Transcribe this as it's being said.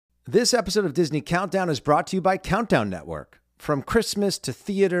This episode of Disney Countdown is brought to you by Countdown Network. From Christmas to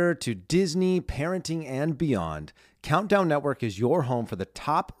theater to Disney, parenting, and beyond, Countdown Network is your home for the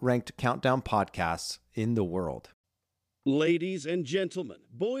top-ranked countdown podcasts in the world. Ladies and gentlemen,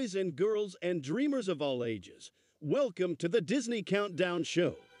 boys and girls, and dreamers of all ages, welcome to the Disney Countdown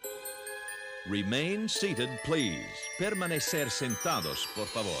Show. Remain seated, please. Permanecer sentados, por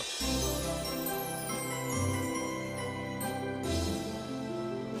favor.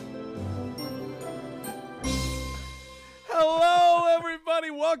 Hello,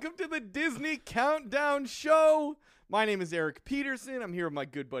 everybody. Welcome to the Disney Countdown Show. My name is Eric Peterson. I'm here with my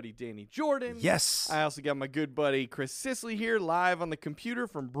good buddy Danny Jordan. Yes. I also got my good buddy Chris Sisley here live on the computer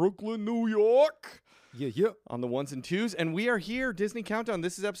from Brooklyn, New York. Yeah. On the ones and twos. And we are here, Disney Countdown.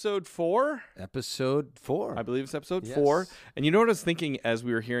 This is episode 4. Episode 4. I believe it's episode Yes. 4. And you know what I was thinking as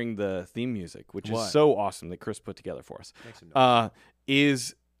we were hearing the theme music, which What? is so awesome that Chris put together for us,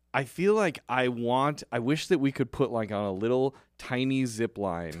 is I feel like I wish that we could put like on a little tiny zip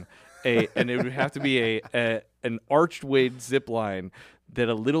line, and it would have to be an arched weight zip line that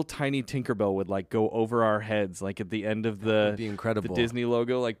a little tiny Tinkerbell would like go over our heads, like at the end of would be incredible. the Disney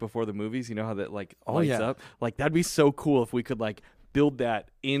logo, like before the movies. You know how that like Oh, lights yeah. up? Like that'd be so cool if we could like build that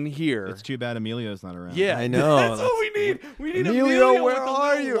in here. It's too bad Emilio's not around. Yeah, I know. That's what we need. We need Emilio, Emilio where with the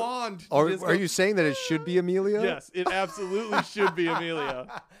are little you? wand to Or just are go- you saying that it should be Emilio? Yes, it absolutely should be Emilio.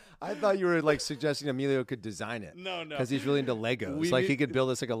 I thought you were like suggesting Emilio could design it. No. Because he's really into Legos. We Like he need- could build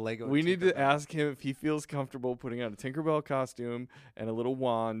us like a Lego. We need to Tinkerbell. ask him if he feels comfortable putting on a Tinkerbell costume and a little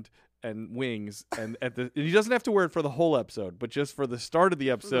wand and wings, and and he doesn't have to wear it for the whole episode, but just for the start of the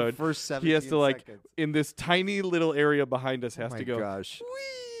episode, first he has 17 to like seconds. in this tiny little area behind us has Oh to my go. gosh.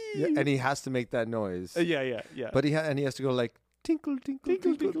 "Whee!" Yeah, and he has to make that noise. Yeah. But he has to go like tinkle tinkle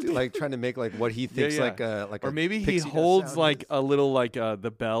Tinkle, tinkle, tinkle, like trying to make like what he thinks yeah. like or a maybe he pixie dust holds sound like is. a little like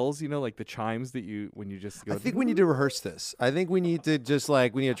the bells, you know, like the chimes that you when you just go. I think we need to rehearse this. I think we need to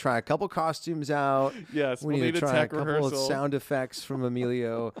we need to try a couple costumes out. Yes, we we'll need need to a try a tech couple rehearsal. of sound effects from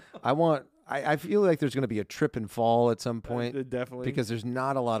Emilio. I feel like there's going to be a trip and fall at some point Definitely because there's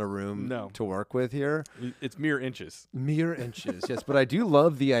not a lot of room No. to work with here. it's mere inches. Mere inches, yes. But I do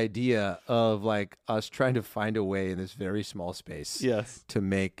love the idea of like us trying to find a way in this very small space Yes, to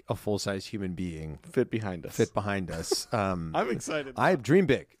make a full-size human being fit behind us. fit behind us. I'm excited. I dream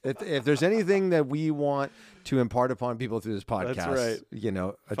big. If there's anything that we want to impart upon people through this podcast, That's right. you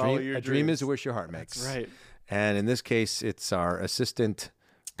know, Follow your a dream is dreams. a wish your heart makes. That's right. And in this case, it's our assistant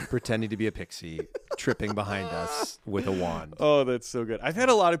pretending to be a pixie tripping behind us with a wand. Oh, that's so good. I've had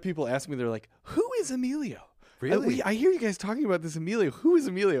a lot of people ask me, they're like, who is Emilio? Really? I hear you guys talking about this Emilio. Who is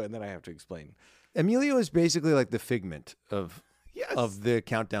Emilio? And then I have to explain. Emilio is basically like the Figment of Yes. the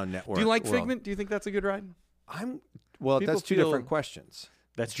Countdown Network. Do you like world. Figment? Do you think that's a good ride? Well, People that's two feel- different questions.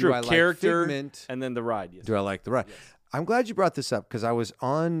 That's Do true. I like Character Figment? and then the ride. Yes. Do I like the ride? I'm glad you brought this up because I was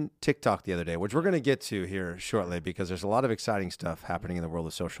on TikTok the other day, which we're going to get to here shortly because there's a lot of exciting stuff happening in the world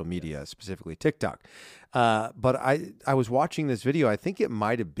of social media, specifically TikTok. But I was watching this video. I think it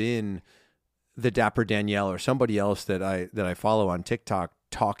might have been the Dapper Danielle or somebody else that I follow on TikTok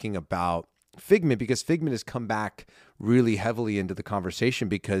talking about Figment because Figment has come back really heavily into the conversation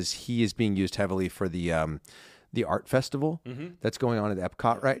because he is being used heavily for the art festival that's going on at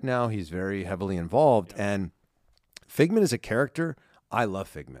Epcot right now. He's very heavily involved and Figment is a character. I love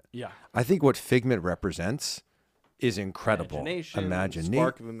Figment. Yeah. I think what Figment represents is incredible. Imagination,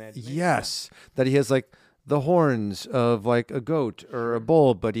 spark of imagination. Yes. That he has like the horns of like a goat or a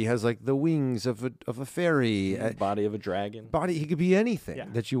bull, but he has like the wings of a fairy. Body of a dragon. Body, he could be anything Yeah.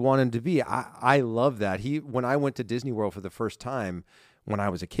 that you want him to be. I love that. When I went to Disney World for the first time, when I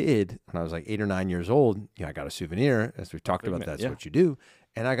was a kid, when I was like 8 or 9 years old, I got a souvenir, as we've talked about, Figment, that's yeah. what you do.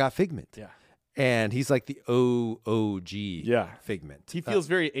 And I got Figment. Yeah. And he's like the OG Figment. He feels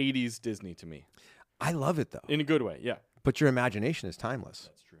very 80s Disney to me. I love it though. In a good way. Yeah. But your imagination is timeless.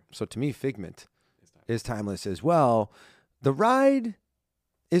 That's true. So to me, Figment is timeless as well. The ride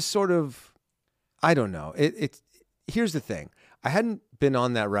is sort of, I don't know. Here's the thing. I hadn't been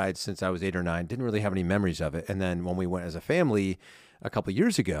on that ride since I was 8 or 9. Didn't really have any memories of it. And then when we went as a family a couple of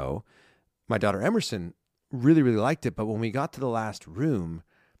years ago, my daughter Emerson really, really liked it. But when we got to the last room,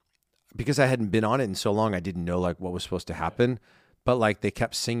 because I hadn't been on it in so long, I didn't know like what was supposed to happen. But like they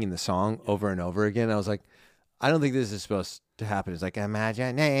kept singing the song over and over again. I was like, I don't think this is supposed to happen. It's like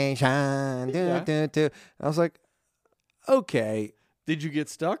imagination. Do, do. I was like, okay. Did you get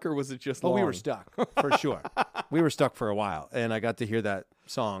stuck or was it just Oh, long? we were stuck for sure. We were stuck for a while, and I got to hear that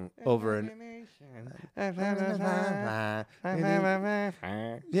song over and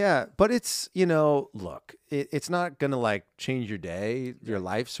Yeah, but it's, look, it's not going to like change your day, your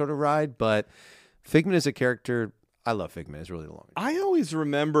life sort of ride, but Figment is a character. I love Figment. It's really the longest. I always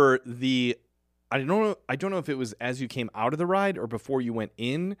remember I don't know if it was as you came out of the ride or before you went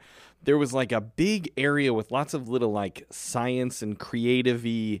in. There was like a big area with lots of little like science and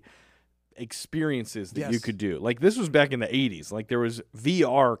creative-y experiences that you could do. Like this was back in the 80s. Like there was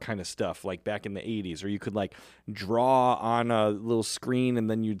VR kind of stuff like back in the 80s, or you could like draw on a little screen and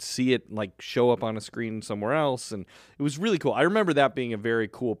then you'd see it like show up on a screen somewhere else, and it was really cool. I remember that being a very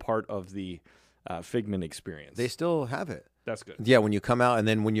cool part of the Figment experience. They still have it. That's good. Yeah, when you come out, and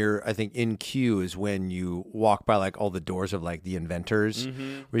then when you're, I think, in queue is when you walk by like all the doors of like the inventors,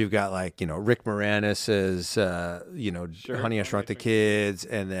 where you've got like, Rick Moranis's, Honey, I Shrunk the Kids,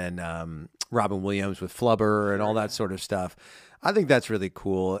 and then Robin Williams with Flubber and all that sort of stuff. I think that's really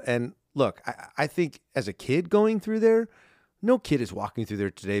cool. And look, I think as a kid going through there, no kid is walking through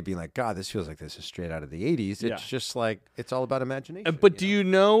there today being like, God, this feels like this is straight out of the 80s. It's just like, it's all about imagination. But do you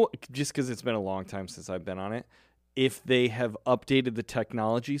know, just because it's been a long time since I've been on it, if they have updated the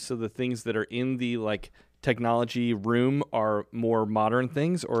technology so the things that are in the like technology room are more modern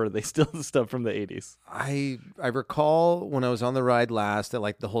things, or are they still the stuff from the 80s? I recall when I was on the ride last that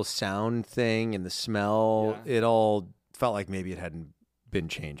like the whole sound thing and the smell, it all felt like maybe it hadn't been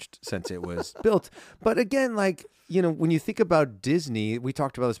changed since it was built. But again, like, when you think about Disney, we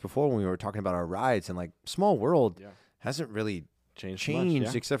talked about this before when we were talking about our rides, and like Small World hasn't really changed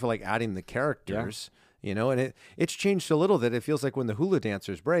much, except for like adding the characters. And it's changed a little that it feels like when the hula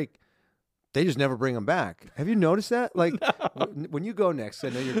dancers break, they just never bring them back. Have you noticed that? Like when you go next, I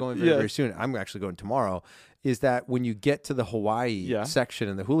know you're going very, very soon. I'm actually going tomorrow. Is that when you get to the Hawaii section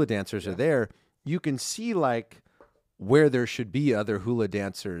and the hula dancers are there, you can see like where there should be other hula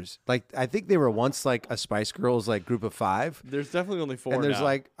dancers. Like I think they were once like a Spice Girls like group of 5. There's definitely only 4 and there's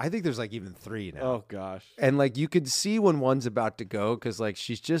now. I think there's like even 3 now. Oh gosh. And like you could see when one's about to go because like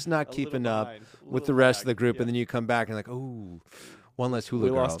she's just not keeping up with the rest of the group, and then you come back and like, oh, one less hula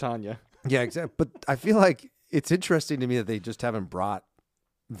girl. We lost Tanya. Yeah, exactly. But I feel like it's interesting to me that they just haven't brought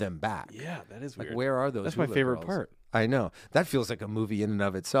them back. Yeah, that is weird. Like, where are those? That's my favorite part. I know. That feels like a movie in and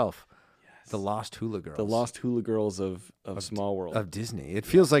of itself. The Lost Hula Girls. The Lost Hula Girls of Small World. Of Disney. It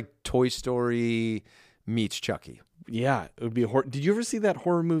feels like Toy Story meets Chucky. Yeah, it would be a horror. Did you ever see that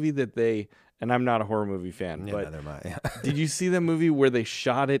horror movie that they, and I'm not a horror movie fan, Yeah, but neither am I. Yeah. did you see that movie where they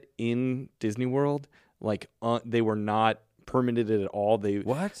shot it in Disney World? Like they were not permitted it at all.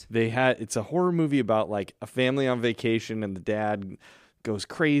 It's a horror movie about like a family on vacation and the dad goes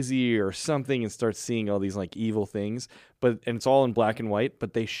crazy or something and starts seeing all these like evil things, and it's all in black and white,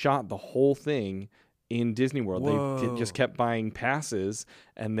 but they shot the whole thing in Disney World. They just kept buying passes,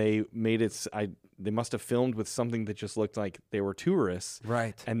 and they made it they must have filmed with something that just looked like they were tourists,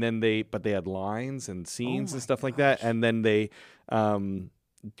 Right. and then they had lines and scenes and stuff like that, and then they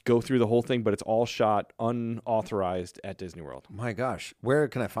go through the whole thing, but it's all shot unauthorized at Disney World. My gosh. Where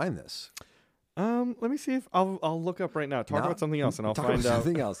can I find this? Let me see if I'll look up right now. Talk about something else, and I'll find out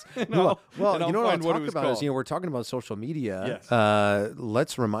something else. No, well, and you know I'll what find I'll what it talk was about is, called. we're talking about social media. Yes.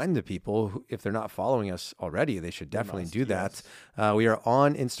 Let's remind the people, if they're not following us already, they should definitely do that. We are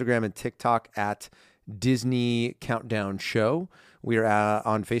on Instagram and TikTok at Disney Countdown Show. We are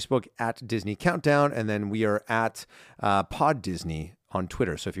on Facebook at Disney Countdown, and then we are at Pod Disney on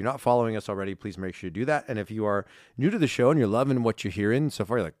Twitter. So if you're not following us already, please make sure you do that. And if you are new to the show and you're loving what you're hearing so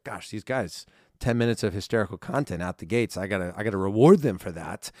far, you're like, gosh, these guys, 10 minutes of hysterical content out the gates. I gotta reward them for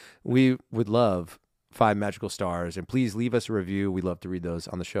that. We would love 5 magical stars, and please leave us a review. We love to read those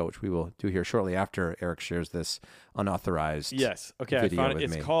on the show, which we will do here shortly after Eric shares this unauthorized Okay, I video found it. with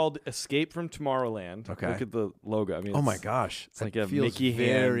It's me. called Escape from Tomorrowland. Okay. Look at the logo. I mean, Oh my gosh, it's like That a feels Mickey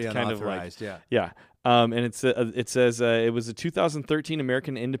very hand kind of like unauthorized. yeah. And it says it was a 2013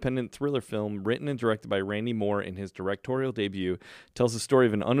 American independent thriller film written and directed by Randy Moore in his directorial debut. Tells the story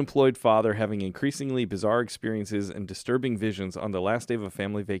of an unemployed father having increasingly bizarre experiences and disturbing visions on the last day of a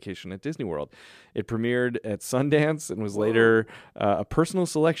family vacation at Disney World. It premiered at Sundance and was later a personal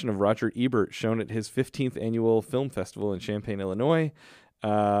selection of Roger Ebert, shown at his 15th annual film festival in Champaign, Illinois.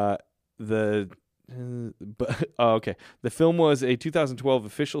 The film was a 2012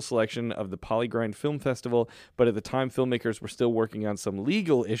 official selection of the Polygrind Film Festival, but at the time filmmakers were still working on some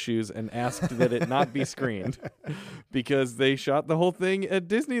legal issues and asked that it not be screened because they shot the whole thing at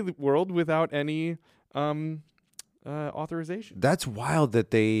Disney World without any authorization. That's wild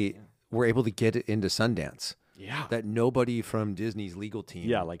that they were able to get it into Sundance. Yeah. That nobody from Disney's legal team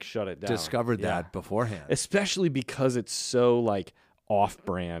Shut it down. discovered that beforehand. Especially because it's so like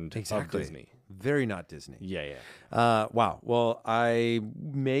off-brand Exactly. of Disney. Very not Disney. Yeah. Wow. Well, I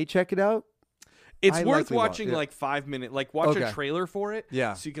may check it out. It's I worth likely won't, watching yeah. like 5 minutes. Like watch Okay. a trailer for it.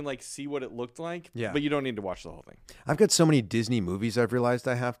 Yeah. So you can like see what it looked like. Yeah. But you don't need to watch the whole thing. I've got so many Disney movies I've realized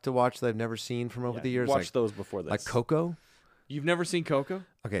I have to watch that I've never seen from over the years. Watch like, those before this. like Coco. You've never seen Coco?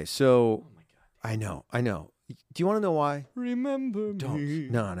 Okay, so I know. Do you want to know why? Remember Don't. me.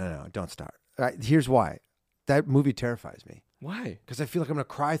 No. Don't start. All right, here's why. That movie terrifies me Why? because I feel like I'm gonna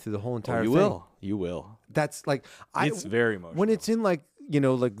cry through the whole entire you thing. will. You will. That's like It's very emotional. when it's in like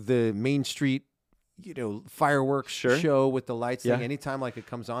like the Main Street, fireworks Sure. show with the lights Yeah. thing. Anytime like it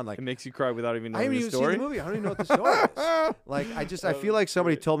comes on, like It makes you cry without even I knowing haven't the even story. seen the movie. I don't even know what the story is. Like I feel like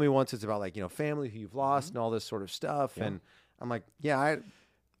somebody told me once it's about like family who you've lost and all this sort of stuff, and I'm like, yeah,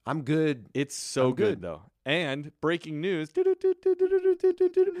 I'm good. It's so I'm good good. though. And breaking news,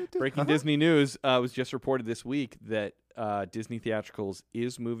 breaking Disney news was just reported this week that Disney Theatricals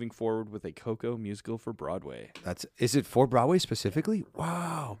is moving forward with a Coco musical for Broadway. Is it for Broadway specifically?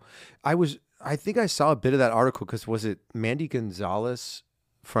 Wow. I think I saw a bit of that article because was it Mandy Gonzalez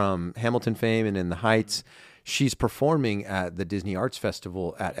from Hamilton fame and In the Heights? She's performing at the Disney Arts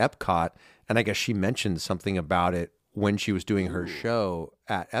Festival at Epcot, and I guess she mentioned something about it when she was doing her show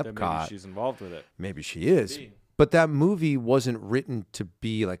at That Epcot. maybe she's involved with it. Maybe she is. Maybe. But that movie wasn't written to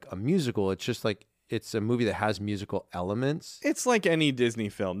be like a musical. It's just like it's a movie that has musical elements. It's like any Disney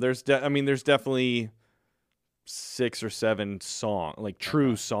film. There's definitely 6 or 7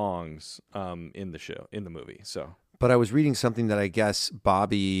 true songs in the movie. So But I was reading something that I guess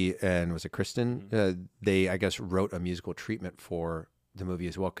Bobby and was it Kristen? They I guess wrote a musical treatment for the movie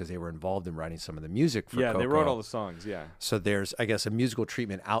as well because they were involved in writing some of the music for yeah, Coco. they wrote all the songs. Yeah, So there's I guess a musical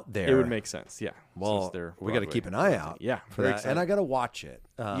treatment out there. it would make sense. Yeah, well. since they're We got to Broadway. keep an eye out. Yeah, for very that, and I excited. got to watch it.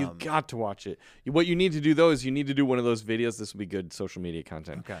 You got to watch it. What you need to do though is you need to do one of those videos. This will be good social media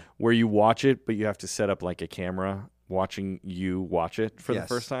content. Okay. Where you watch it, but you have to set up like a camera watching you watch it for the Yes.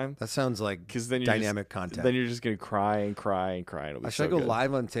 first time. That sounds like Because then you're dynamic just, content. Then you're just gonna cry and cry and cry. And it'll be Should I so go good.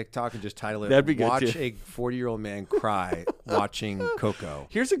 live on TikTok and just title it That'd be good, Watch too. a 40-year-old man cry watching Coco.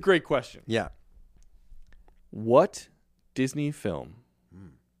 Here's a great question. Yeah. What Disney film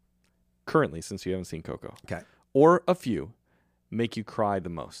currently, since you haven't seen Coco, Okay. or a few, make you cry the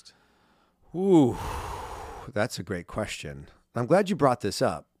most? Ooh, that's a great question. I'm glad you brought this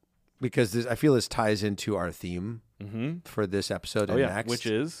up because I feel this ties into our theme for this episode and next,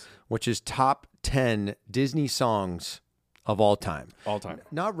 which is top 10 Disney songs of all time. all time.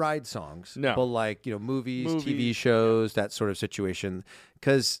 Not ride songs, No. but like, movies, Movies, TV shows, that sort of situation.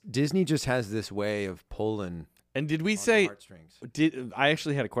 Because Disney just has this way of pulling And did we on the say? heartstrings. I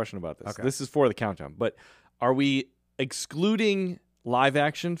actually had a question about this. Okay. This is for the countdown, but are we excluding live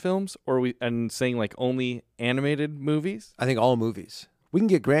action films, or are we saying like only animated movies? I think all movies. We can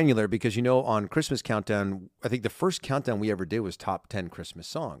get granular because, on Christmas Countdown, I think the first countdown we ever did was top 10 Christmas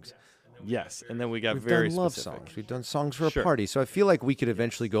songs. Yes, and then we got We've very done love specific. songs. We've done songs for Sure. a party. So I feel like we could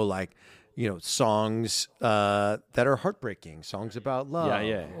eventually go like, songs that are heartbreaking, songs about love,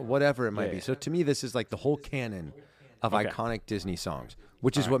 Yeah. whatever it might Yeah, be. yeah. So to me, this is like the whole canon of Okay. iconic Disney songs,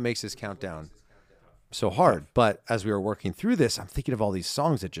 which is what makes this countdown so hard. But as we were working through this, I'm thinking of all these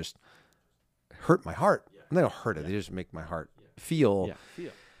songs that just hurt my heart. And they don't hurt it. They just make my heart feel. Yeah,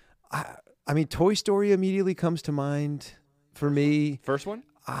 feel. I mean, Toy Story immediately comes to mind for me. First one.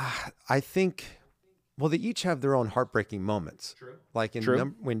 I think, well, they each have their own heartbreaking moments. True. Like in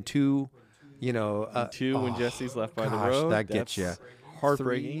True. When 2, When Jesse's left by the gosh, road, that gets that's you.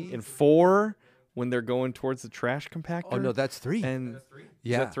 heartbreaking. 3. And 4, when they're going towards the trash compactor. Oh no, that's 3. And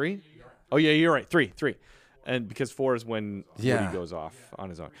yeah, is that 3? Oh yeah, you're right. 3. And because 4 is when Yeah. Woody goes off on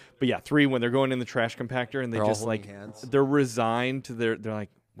his own. But yeah, 3 when they're going in the trash compactor and they They're all just holding like hands. they're resigned to they're like,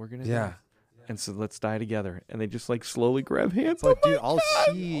 we're gonna Yeah. die. And so let's die together. And they just like slowly grab hands. But dude, I'll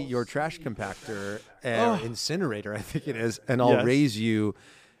see your trash compactor incinerator, I think it is, and I'll Yes. raise you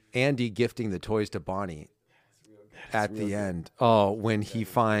Andy gifting the toys to Bonnie at the end. Oh, when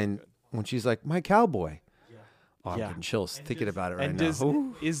she's like, my cowboy. Oh, I'm Yeah. getting chills thinking about it right And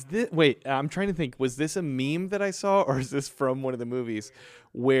now. is this wait? I'm trying to think. Was this a meme that I saw, or is this from one of the movies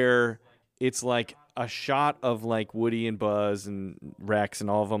where it's like a shot of like Woody and Buzz and Rex and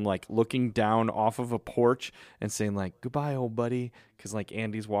all of them like looking down off of a porch and saying like "Goodbye, old buddy," because like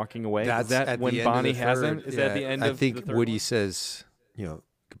Andy's walking away. That's is that at when the end of Bonnie the has him? third. Is that at the Yeah, end I of think the third Woody one? says,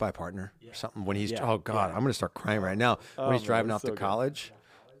 goodbye, partner, or something. When he's, Yeah, oh God, yeah. I'm going to start crying right now. When he's man, driving it's off so to good. college.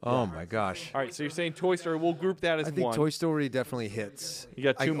 Oh my gosh. All right, so you're saying Toy Story? We'll group that as I think one. Toy Story definitely hits. You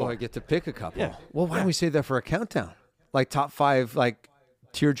got 2 more. I get to pick a couple. Yeah. Well, why don't we save that for a countdown? Like top 5,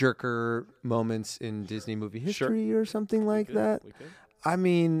 tearjerker moments in Disney movie history or something like that. We could. I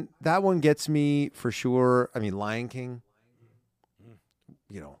mean, that one gets me for sure. I mean, Lion King,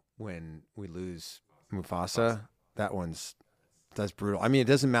 when we lose Mufasa, that's brutal. I mean, it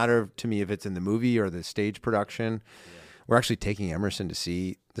doesn't matter to me if it's in the movie or the stage production. We're actually taking Emerson to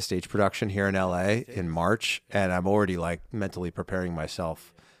see the stage production here in LA in March, and I'm already like mentally preparing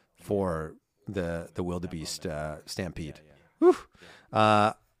myself for the wildebeest stampede. Whew.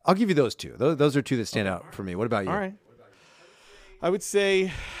 I'll give you those two. Those are two that stand out for me. What about you? All right. I would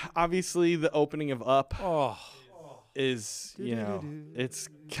say, obviously, the opening of Up is, it's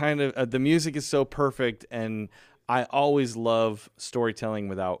kind of, the music is so perfect, and I always love storytelling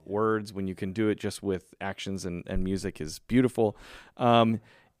without words. When you can do it just with actions and music is beautiful.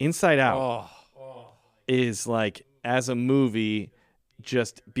 Inside Out is like, as a movie,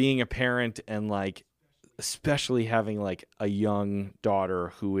 just being a parent and like, especially having like a young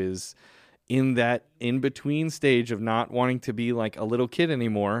daughter who is in that in-between stage of not wanting to be like a little kid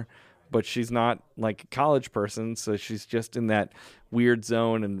anymore, but she's not like a college person, so she's just in that weird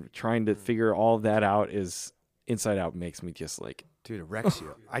zone and trying to figure all of that out. Is Inside Out makes me just like, dude, it wrecks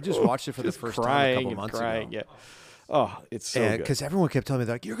you. I just watched it for the first time a couple months ago. Yeah. Oh, it's so good. Because everyone kept telling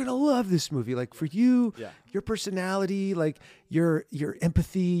me, like, you're gonna love this movie. Like, for you, your personality, like your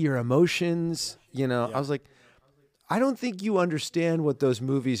empathy, your emotions. I was like, I don't think you understand what those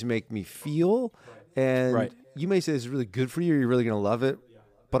movies make me feel. And you may say this is really good for you, or you're really gonna love it.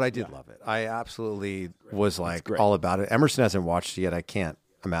 But I did love it. I absolutely was like all about it. Emerson hasn't watched it yet. I can't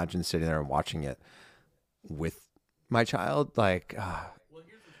imagine sitting there and watching it with my child. Like,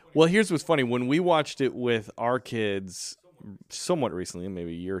 well, here's what's funny. When we watched it with our kids somewhat recently,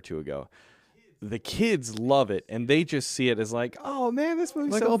 maybe a year or two ago, the kids love it, and they just see it as like, oh man, this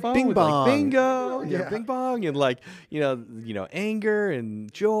movie's like, so oh, fun. bing with, bong. like, bingo, bing bong, and like anger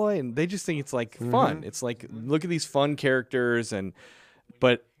and joy, and they just think it's like fun. It's like, look at these fun characters,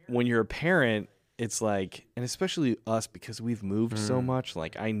 but when you're a parent, it's like, and especially us, because we've moved so much.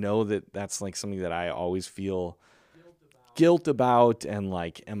 Like, I know that's like something that I always feel guilt about, and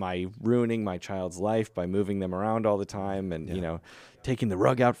like, am I ruining my child's life by moving them around all the time, and taking the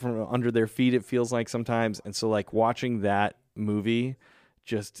rug out from under their feet, it feels like sometimes. And so like, watching that movie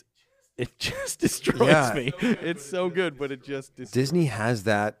just destroys me. It's so good, but it just destroys. Disney has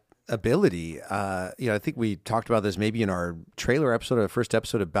that ability. I think we talked about this maybe in our trailer episode, or first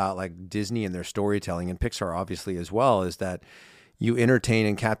episode, about like Disney and their storytelling, and Pixar obviously as well, is that you entertain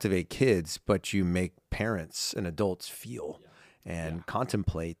and captivate kids, but you make parents and adults feel and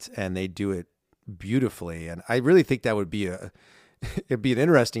contemplate, and they do it beautifully. And I really think that would be it'd be an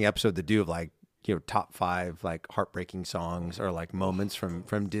interesting episode to do, of like, top 5 like heartbreaking songs or like moments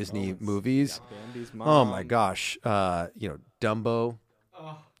from Disney movies. Oh my gosh. Dumbo,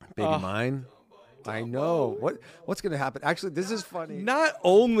 Baby Mine. I know. What's going to happen? Actually, this is funny. Not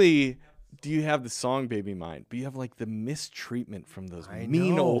only do you have the song Baby Mine, but you have like the mistreatment from those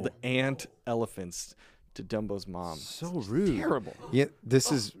mean old ant elephants to Dumbo's mom. So rude. Terrible. Yeah,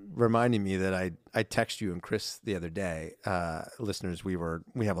 this is reminding me that I texted you and Chris the other day. Listeners, we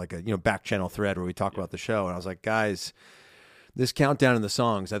have like a back channel thread where we talk about the show, and I was like, guys, this countdown in the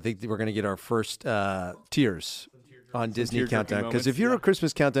songs, I think we're going to get our first tears on Disney Countdown. Because if you're a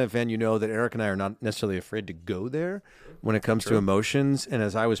Christmas Countdown fan, you know that Eric and I are not necessarily afraid to go there when it comes to emotions. And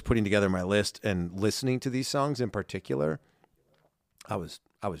as I was putting together my list and listening to these songs in particular, I was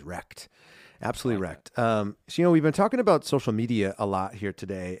wrecked. Absolutely wrecked. So, we've been talking about social media a lot here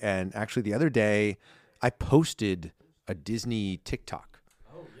today. And actually the other day I posted a Disney TikTok.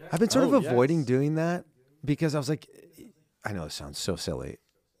 I've been sort of avoiding doing that because I was like, I know it sounds so silly.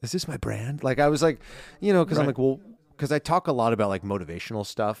 Is this my brand? Like, I was like, because I'm like, well, because I talk a lot about like motivational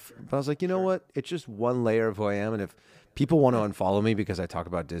stuff, but I was like, you know what? It's just one layer of who I am. And if people want to unfollow me because I talk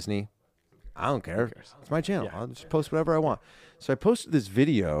about Disney, I don't care. It's my channel. I'll just post whatever I want. So I posted this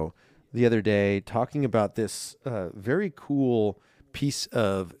video the other day talking about this very cool piece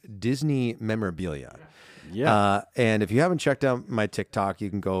of Disney memorabilia. Yeah. And if you haven't checked out my TikTok, you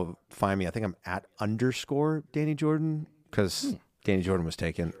can go find me. I think I'm at _ Danny Jordan, because Danny Jordan was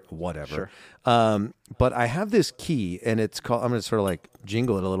taken, whatever. Sure. But I have this key, and it's called, I'm going to sort of like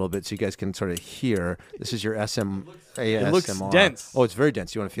jingle it a little bit so you guys can sort of hear. This is your ASMR. It looks dense. Oh, it's very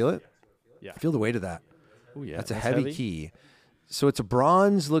dense. You want to feel it? Yeah. Feel the weight of that. Oh, yeah. That's a heavy key. So it's a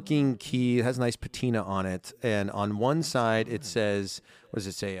bronze-looking key. It has a nice patina on it. And on one side, it says, what does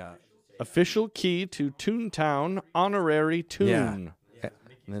it say? Official key to Toontown Honorary Toon. Yeah.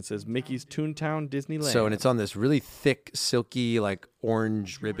 And it says Mickey's Toontown Disneyland. So, and it's on this really thick, silky, like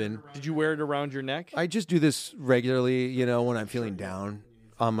orange ribbon. Did you wear it around your neck? I just do this regularly, when I'm feeling down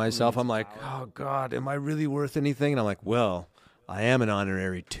on myself. I'm like, oh God, am I really worth anything? And I'm like, well, I am an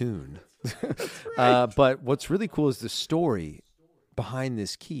honorary toon. But what's really cool is the story behind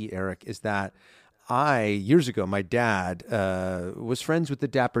this key, Eric, is that years ago, my dad was friends with the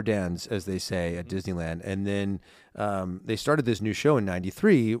Dapper Dans, as they say, at Disneyland. And then they started this new show in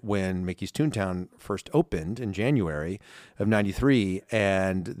 93 when Mickey's Toontown first opened in January of 93.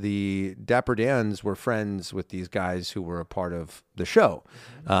 And the Dapper Dans were friends with these guys who were a part of the show.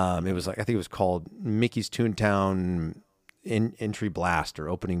 It was I think it was called Mickey's Toontown Entry Blast or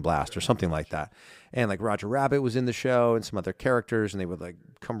Opening Blast or something like that. And like Roger Rabbit was in the show and some other characters, and they would like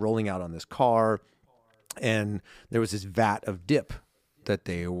come rolling out on this car. And there was this vat of dip that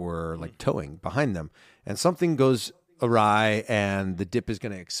they were like towing behind them, and something goes awry and the dip is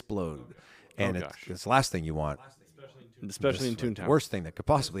going to explode. And it's the last thing you want. Especially in Toontown. Worst thing that could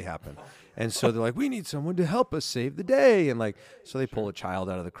possibly happen. And so they're like, we need someone to help us save the day. And like, so they pull a child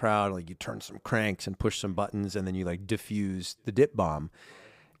out of the crowd. Like you turn some cranks and push some buttons, and then you like diffuse the dip bomb.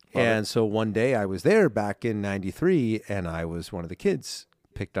 And so one day I was there back in 93, and I was one of the kids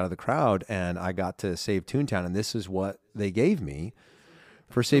picked out of the crowd, and I got to save Toontown. And this is what they gave me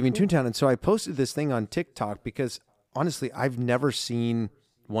for saving Toontown. And so I posted this thing on TikTok because honestly, I've never seen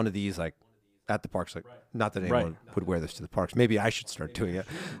one of these like at the parks. Like, not that anyone would wear this to the parks. Maybe I should start doing it.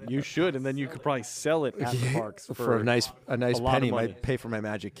 You should, and then you could probably sell it at the parks for a nice penny. Might pay for my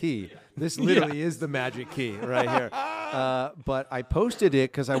magic key. This literally is the magic key right here. But I posted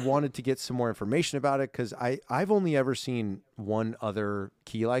it because I wanted to get some more information about it, because I've only ever seen one other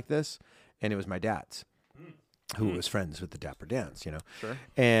key like this, and it was my dad's, who was friends with the Dapper Dans, you know. Sure.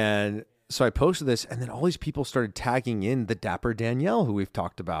 And so I posted this, and then all these people started tagging in the Dapper Danielle, who we've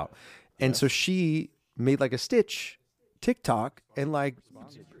talked about. And so she made like a Stitch TikTok and like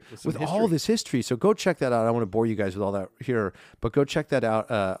with all this history. So go check that out. I don't want to bore you guys with all that here, but go check that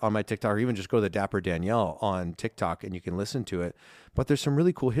out on my TikTok, or even just go to the Dapper Danielle on TikTok and you can listen to it. But there's some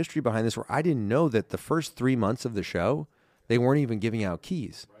really cool history behind this where I didn't know that the first 3 months of the show, they weren't even giving out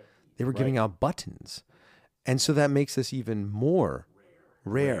keys. They were giving out buttons. And so that makes this even more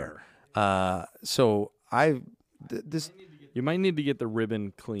rare. You might need to get the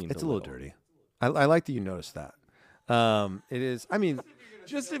ribbon cleaned. It's a little dirty. I like that you noticed that. It is. I mean,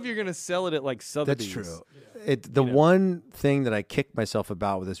 just if you're gonna sell it at like Sotheby's. That's true. The one thing that I kicked myself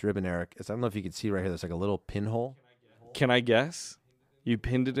about with this ribbon, Eric, is I don't know if you can see right here. There's like a little pinhole. Can I guess? You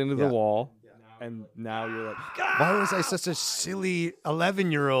pinned it into the wall, and now you're like, why was I such a silly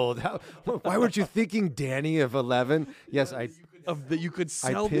 11-year-old? Why weren't you thinking, Danny, of 11? Yes, that you could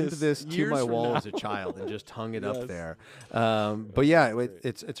sell. I pinned this to my wall as a child and just hung it up there. But yeah,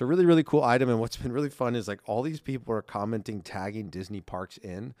 it's a really, really cool item. And what's been really fun is like all these people are commenting, tagging Disney parks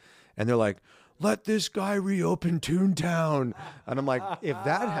in, and they're like, let this guy reopen Toontown. And I'm like, if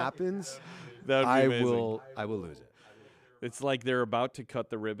that happens, I will lose it. It's like they're about to cut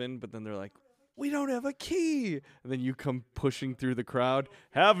the ribbon, but then they're like, we don't have a key. And then you come pushing through the crowd.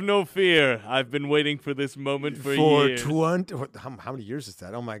 Have no fear. I've been waiting for this moment for years. How many years is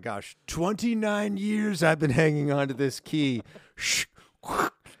that? Oh, my gosh. 29 years I've been hanging on to this key.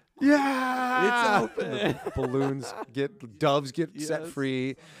 Yeah. It's open. Balloons doves get set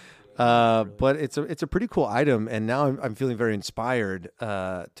free. But it's a pretty cool item. And now I'm feeling very inspired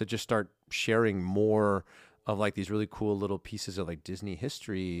to just start sharing more of like these really cool little pieces of like Disney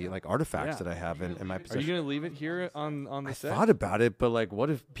history, like artifacts that I have in my possession. Are you going to leave it here on the set? I thought about it, but like,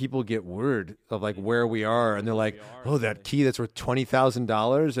 what if people get word of like where we are and they're like, oh, that key that's worth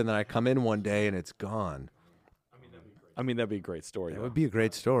 $20,000, and then I come in one day and it's gone. I mean, that'd be a great story. It would be a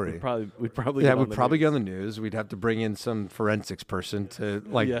great story. We'd probably get on the news. We'd have to bring in some forensics person to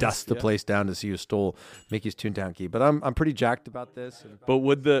like dust the place down to see who stole Mickey's Toontown key. But I'm pretty jacked about this. But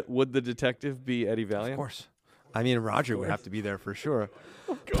would the detective be Eddie Valiant? Of course. I mean, Roger would have to be there for sure.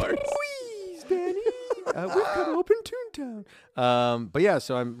 Of course. Please, Danny. We've got to open Toontown. But yeah,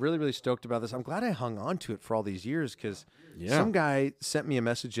 so I'm really, really stoked about this. I'm glad I hung on to it for all these years, because some guy sent me a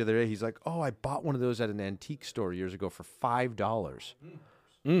message the other day. He's like, oh, I bought one of those at an antique store years ago for $5.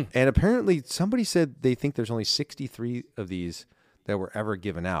 And apparently somebody said they think there's only 63 of these that were ever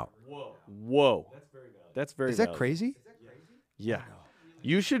given out. Whoa. That's very Is that crazy? Yeah.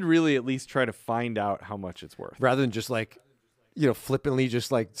 You should really at least try to find out how much it's worth. Rather than just like, flippantly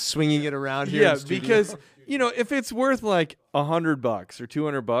just like swinging it around here. Yeah, because, if it's worth like $100 or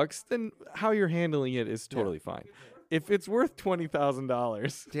 $200, then how you're handling it is totally fine. If it's worth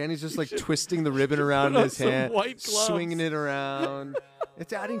 $20,000, Danny's just like twisting the ribbon around in his hand, white gloves, swinging it around.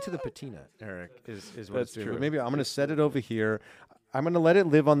 It's adding to the patina, Eric, is what it's doing. True. But maybe I'm going to set it over here. I'm going to let it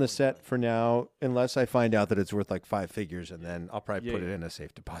live on the set for now, unless I find out that it's worth like 5 figures, and then I'll probably put it in a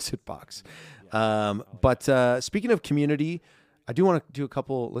safe deposit box. But speaking of community, I do want to do a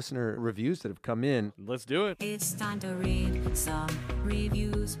couple listener reviews that have come in. Let's do it. It's time to read some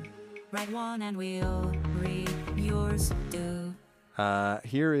reviews. Write one and we'll read yours too.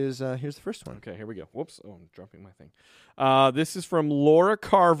 Here's the first one. Okay, here we go. Whoops. Oh, I'm dropping my thing. This is from Laura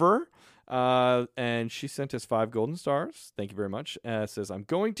Carver. And she sent us 5 golden stars. Thank you very much. Says, I'm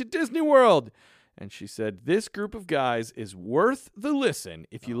going to Disney World. And she said, this group of guys is worth the listen.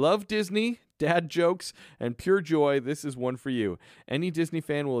 If you love Disney, dad jokes, and pure joy, this is one for you. Any Disney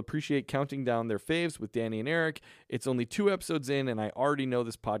fan will appreciate counting down their faves with Danny and Eric. It's only 2 episodes in, and I already know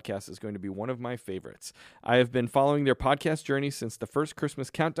this podcast is going to be one of my favorites. I have been following their podcast journey since the first Christmas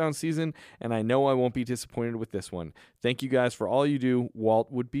countdown season, and I know I won't be disappointed with this one. Thank you guys for all you do. Walt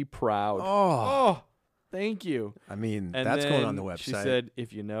would be proud. Oh. Thank you. I mean, And that's going then on the website. She said,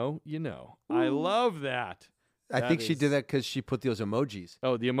 if you know, you know. I love that. I think she did that because she put those emojis.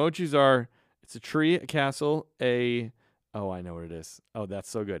 Oh, the emojis are, it's a tree, a castle, I know what it is. Oh, that's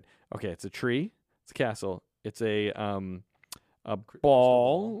so good. Okay, it's a tree, it's a castle, it's a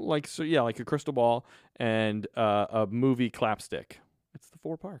ball, like a crystal ball, and a movie clapstick. It's the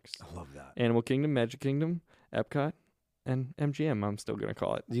 4 parks. I love that. Animal Kingdom, Magic Kingdom, Epcot, and MGM. I'm still gonna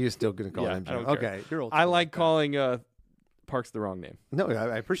call it. You're still going to call Yeah, it MGM. I don't care. Okay, you're old. I school like that. calling parks the wrong name. No,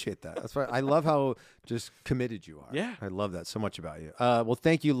 I appreciate that. That's why I love how just committed you are. Yeah. I love that so much about you. Well,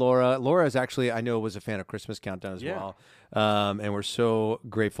 thank you, Laura. Laura is actually, I know, was a fan of Christmas Countdown as well. And we're so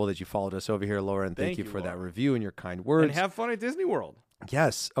grateful that you followed us over here, Laura. And thank you for that Laura. review and your kind words. And have fun at Disney World.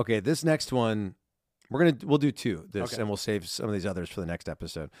 Yes. Okay. This next one, we'll do 2. Okay. And we'll save some of these others for the next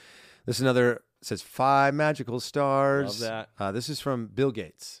episode. This is another. Says 5 magical stars. Love that. This is from Bill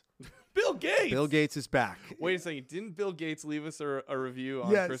Gates. Bill Gates. Bill Gates is back. Wait a second. Didn't Bill Gates leave us a review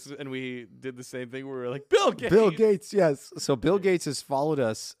on Yes. Christmas? And we did the same thing where we were like, Bill Gates. Bill Gates, yes. So Bill Gates has followed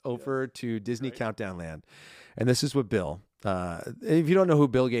us over to Disney Countdown Land. And this is what Bill, if you don't know who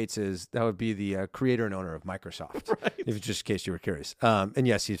Bill Gates is, that would be the creator and owner of Microsoft, if just in case you were curious. And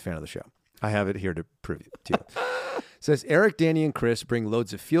yes, he's a fan of the show. I have it here to prove it to you. Says Eric, Danny, and Chris bring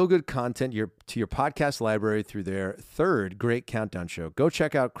loads of feel-good content to your podcast library through their 3rd great countdown show. Go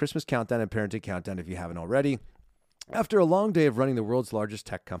check out Christmas Countdown and Parenting Countdown if you haven't already. After a long day of running the world's largest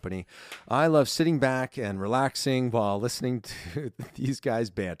tech company, I love sitting back and relaxing while listening to these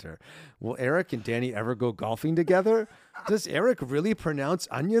guys banter. Will Eric and Danny ever go golfing together? Does Eric really pronounce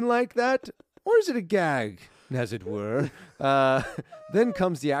onion like that? Or is it a gag, as it were? Then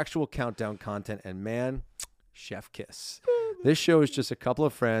comes the actual countdown content, and man, chef kiss. This show is just a couple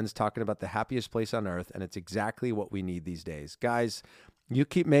of friends talking about the happiest place on earth, and it's exactly what we need these days. Guys, you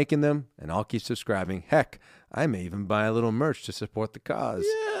keep making them, and I'll keep subscribing. Heck, I may even buy a little merch to support the cause.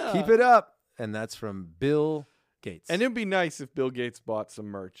 Yeah. Keep it up. And that's from Bill Gates. And it'd be nice if Bill Gates bought some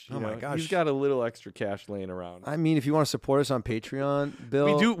merch. You Oh my know? gosh. He's got a little extra cash laying around. I mean, if you want to support us on Patreon,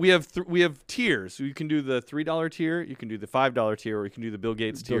 Bill. We have tiers. So you can do the $3 tier, you can do the $5 tier, or you can do the Bill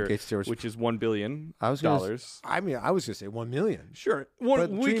Gates tier, which is $1 billion. I was going to say 1 million. Sure.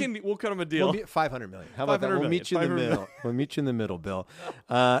 We'll cut him a deal. 500 million. How about that? 500 We'll meet you in the million. middle. We'll meet you in the middle, Bill.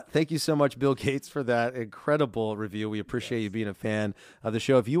 Thank you so much, Bill Gates, for that incredible review. We appreciate you being a fan of the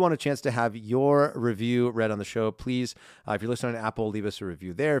show. If you want a chance to have your review read on the show, please, if you're listening on Apple, leave us a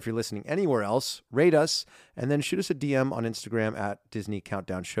review there. If you're listening anywhere else, rate us, and then shoot us a DM on Instagram at Disney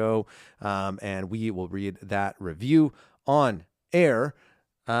Countdown Show, and we will read that review on air.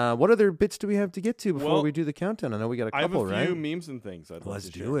 What other bits do we have to get to before we do the countdown? I know we got a couple, right? I have a few memes and things I'd love Let's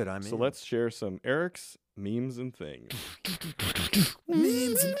to do share. it. I'm So in. let's share some Eric's memes and things.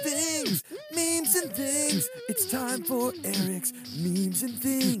 Memes and things, memes and things. It's time for Eric's memes and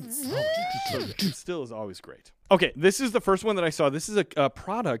things. It still is always great. Okay, this is the first one that I saw. This is a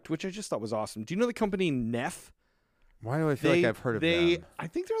product which I just thought was awesome. Do you know the company Neff? Why do I feel like I've heard of them? I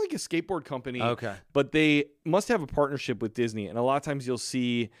think they're like a skateboard company. Okay. But they must have a partnership with Disney, and a lot of times you'll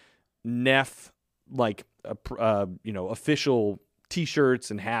see Neff like official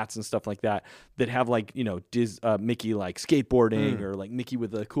T-shirts and hats and stuff like that have like Mickey like skateboarding or like Mickey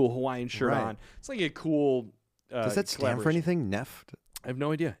with a cool Hawaiian shirt Right. on. It's like a cool. Does that stand for collaboration. anything? Neff? I have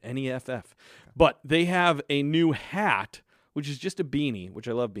no idea. NEFF. But they have a new hat, which is just a beanie, which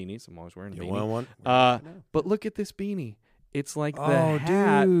I love beanies. I'm always wearing a You beanie. want one? But look at this beanie. It's like the Oh,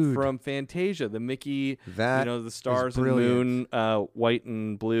 hat dude. from Fantasia, the Mickey, That the stars is and brilliant. moon, white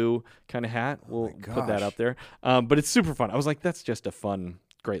and blue kind of hat. We'll put that gosh. up there. But it's super fun. I was like, that's just a fun,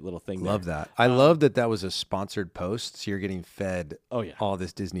 great little thing. Love there. that. I love that was a sponsored post, so you're getting fed Oh, yeah. all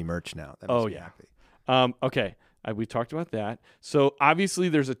this Disney merch now. That Oh, makes me yeah. happy. Okay. We talked about that. So obviously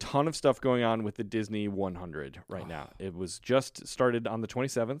there's a ton of stuff going on with the Disney 100 right now. It was just started on the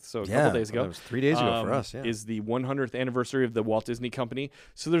 27th, so a couple days ago. It was 3 days ago for us. Yeah. Is the 100th anniversary of the Walt Disney Company.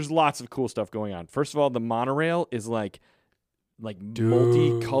 So there's lots of cool stuff going on. First of all, the monorail is like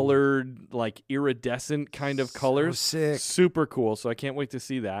multicolored, like iridescent kind of colors. Sick. Super cool. So I can't wait to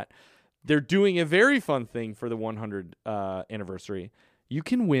see that. They're doing a very fun thing for the 100 anniversary. You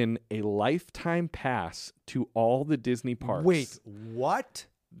can win a lifetime pass to all the Disney parks. Wait, what?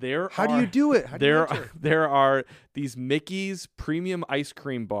 How do you do it? How do you enter? There are these Mickey's premium ice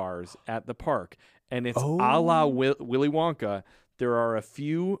cream bars at the park, and it's a la Willy Wonka. There are a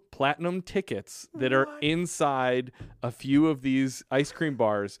few platinum tickets that are inside a few of these ice cream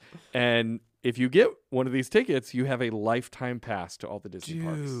bars, and if you get one of these tickets, you have a lifetime pass to all the Disney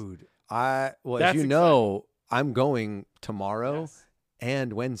parks. Dude, as That's you know, I'm going tomorrow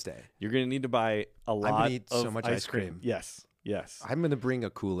and Wednesday. You're going to need to buy a lot gonna eat of so much ice cream. Yes. I'm going to bring a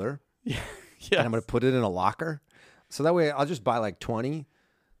cooler. Yeah. And I'm going to put it in a locker. So that way I'll just buy like 20,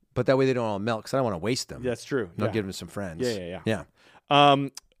 but that way they don't all melt because I don't want to waste them. That's true. And I'll give them to some friends. Yeah.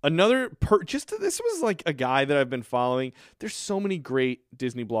 This was like a guy that I've been following. There's so many great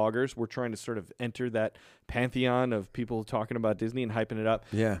Disney bloggers. We're trying to sort of enter that pantheon of people talking about Disney and hyping it up.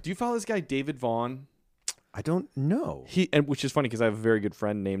 Yeah. Do you follow this guy, David Vaughn? I don't know. Which is funny because I have a very good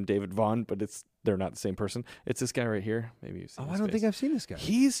friend named David Vaughn, but they're not the same person. It's this guy right here. Maybe you've seen his I don't face. think I've seen this guy.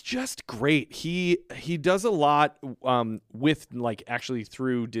 He's just great. He does a lot with like actually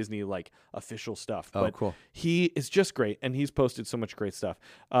through Disney like official stuff. Oh, but cool. He is just great, and he's posted so much great stuff.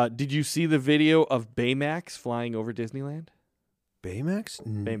 Did you see the video of Baymax flying over Disneyland? Baymax?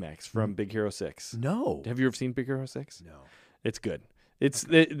 Baymax from Big Hero 6. No. Have you ever seen Big Hero 6? No. It's good.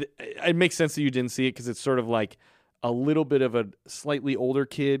 It makes sense that you didn't see it because it's sort of like a little bit of a slightly older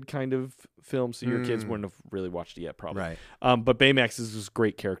kid kind of film, so your kids wouldn't have really watched it yet, probably. Right. But Baymax is this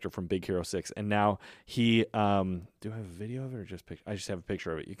great character from Big Hero 6, and now he do I have a video of it or just picture? I just have a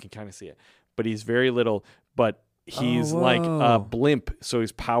picture of it. You can kind of see it, but he's very little, but he's like a blimp, so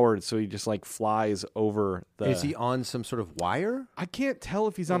he's powered, so he just like flies over the. Is he on some sort of wire? I can't tell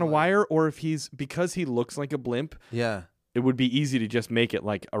if he's on a wire or if he's because he looks like a blimp. Yeah. It would be easy to just make it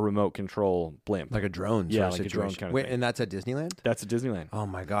like a remote control blimp. Like a drone. Yeah, sort of like a drone situation. kind of Wait, thing. and that's at Disneyland? That's at Disneyland. Oh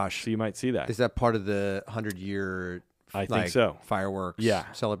my gosh. So you might see that. Is that part of the 100-year I think so. Fireworks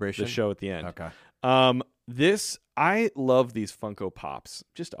celebration? The show at the end. Okay. I love these Funko Pops.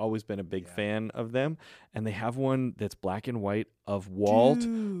 Just always been a big fan of them. And they have one that's black and white of Walt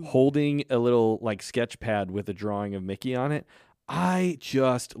holding a little like sketch pad with a drawing of Mickey on it. I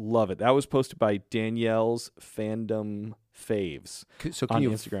just love it. That was posted by Danielle's Fandom Faves on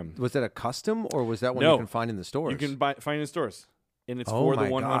Instagram. Was that a custom or was that one No. you can find in the stores? You can find it in stores. And it's Oh for the my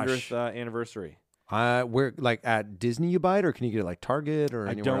 100th anniversary. Where like at Disney you buy it or can you get it like Target or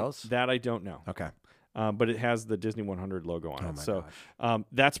anywhere else? That I don't know. Okay. But it has the Disney 100 logo on Oh it. my So gosh.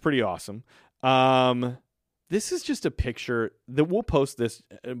 that's pretty awesome. This is just a picture that we'll post this,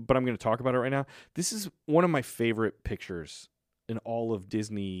 but I'm going to talk about it right now. This is one of my favorite pictures in all of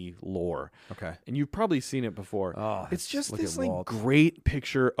Disney lore. Okay. And you've probably seen it before. Oh, it's just look this at like Walt. great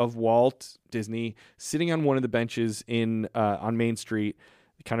picture of Walt Disney sitting on one of the benches in on Main Street,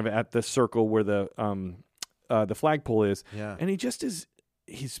 kind of at the circle where the flagpole is. Yeah. And he just is.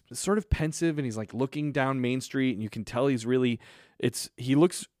 He's sort of pensive, and he's like looking down Main Street, and you can tell he's really. He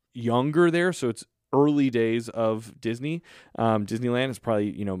looks younger there, so it's early days of Disney. Disneyland is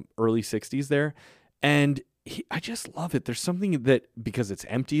probably early 60s there, and. I just love it. There's something that because it's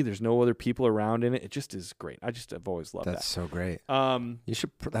empty, there's no other people around in it. It just is great. I've always loved that. That's so great. You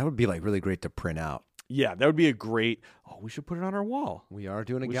should. That would be like really great to print out. Yeah, that would be a great. Oh, we should put it on our wall. We are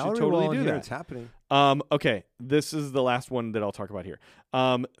doing a We should gallery totally wall do here. that. It's happening. Okay, this is the last one that I'll talk about here.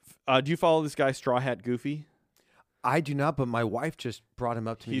 Do you follow this guy, Straw Hat Goofy? I do not, but my wife just brought him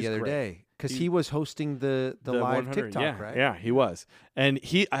up to me He's the other great. day because he was hosting the live 100, TikTok, yeah, right? Yeah, he was. And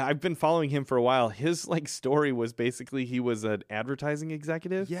I've been following him for a while. His like story was basically he was an advertising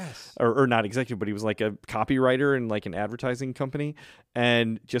executive. Yes. Or not executive, but he was like a copywriter in like an advertising company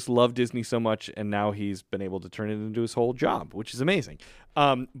and just loved Disney so much. And now he's been able to turn it into his whole job, which is amazing.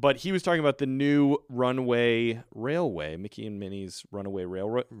 But he was talking about the new Runaway Railway, Mickey and Minnie's Runaway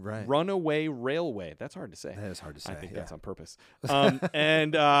Railroad. Right. Runaway Railway. That's hard to say. That is hard to say. I think yeah. that's on purpose.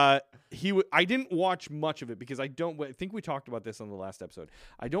 And I didn't watch much of it because I think we talked about this on the last episode.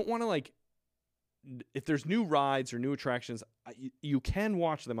 I don't want to like if there's new rides or new attractions, you can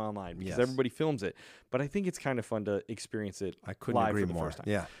watch them online because Yes. everybody films it. But I think it's kind of fun to experience it I couldn't live agree for the more. first time.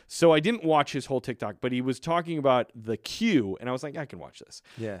 Yeah. So I didn't watch his whole TikTok, but he was talking about the queue, and I was like, I can watch this.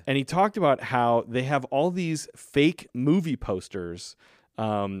 Yeah. And he talked about how they have all these fake movie posters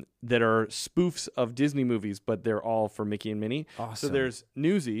that are spoofs of Disney movies, but they're all for Mickey and Minnie. So Awesome. there's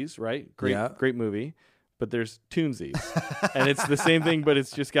Newsies, right? Great, Yeah. great movie. But there's Toonsies, and it's the same thing, but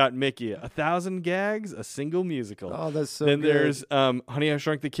it's just got Mickey. 1,000 gags, a single musical. Oh, that's so then good. there's Honey, I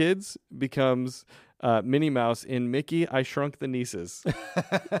Shrunk the Kids becomes Minnie Mouse in Mickey, I Shrunk the Nieces,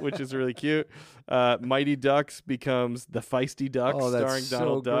 which is really cute. Mighty Ducks becomes the Feisty Ducks, Oh, that's starring so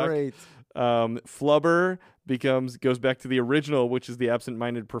Donald Duck. great. Flubber goes back to the original, which is the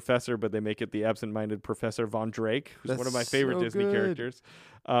absent-minded professor, but they make it the absent-minded Professor Von Drake, who's one of my That's favorite so Disney good. characters.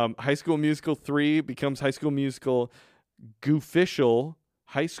 High School Musical 3 becomes High School Musical Goofficial,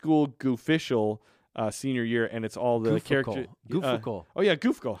 High School Goofficial senior year, and it's all the characters. Goofical. Oh yeah,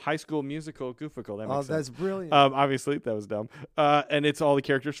 Goofical, High School Musical Goofical. That makes Oh, sense. that's brilliant. Obviously, that was dumb. And it's all the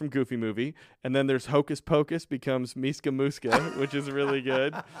characters from Goofy Movie. And then there's Hocus Pocus becomes Miska Muska, which is really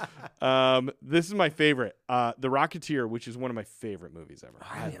good. This is my favorite. The Rocketeer, which is one of my favorite movies ever.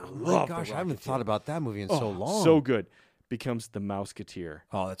 I oh love my gosh, The I haven't Rocketeer. thought about that movie in so long. So good. Becomes the Mouseketeer.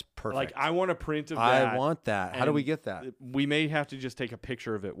 Oh, that's perfect. Like, I want a print of that. I want that. How do we and get that? We may have to just take a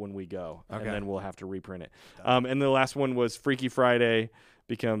picture of it when we go, and Okay. then we'll have to reprint it. And the last one was Freaky Friday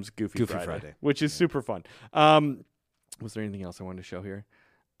becomes Goofy Friday, which is super fun. Was there anything else I wanted to show here?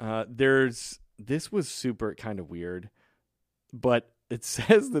 This was super kind of weird, but it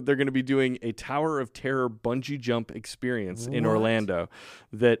says that they're going to be doing a Tower of Terror bungee jump experience in What? Orlando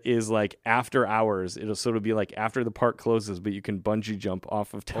that is like after hours. It'll sort of be like after the park closes, but you can bungee jump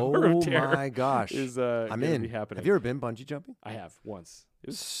off of Tower Oh of Terror. my gosh. Is I'm gonna in. be happening. Have you ever been bungee jumping? I have once. It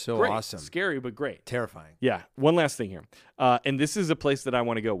was So great. awesome. Scary, but great. Terrifying. Yeah. One last thing here. And this is a place that I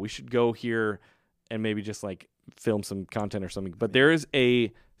want to go. We should go here and maybe just like film some content or something. But there is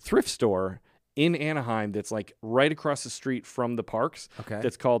a thrift store in Anaheim that's like right across the street from the parks. Okay.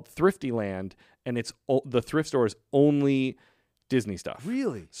 That's called Thrifty Land, and the thrift store is only Disney stuff.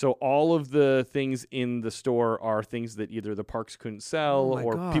 Really? So all of the things in the store are things that either the parks couldn't sell Oh my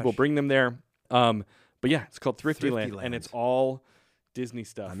or people gosh. bring them there. But yeah, it's called Thrifty Thrifty Land, and it's Land. all Disney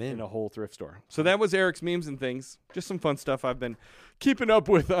stuff I'm in. a whole thrift store. So that was Eric's memes and things. Just some fun stuff I've been keeping up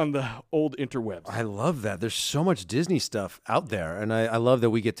with on the old interwebs. I love that. There's so much Disney stuff out there, and I love that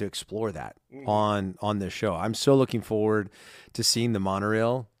we get to explore that on this show. I'm so looking forward to seeing the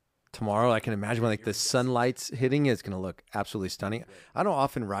monorail tomorrow. I can imagine when like the sunlight's hitting it, it's going to look absolutely stunning. I don't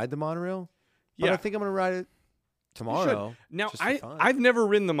often ride the monorail, but Yeah. I think I'm going to ride it tomorrow. Now, just for fun. I've never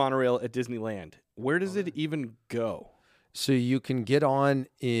ridden the monorail at Disneyland. Where does it even go? So you can get on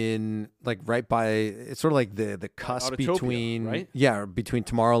in like right by, it's sort of like the cusp Autotopia, between right? between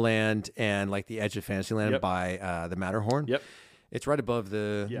Tomorrowland and like the edge of Fantasyland Yep. by the Matterhorn. Yep. It's right above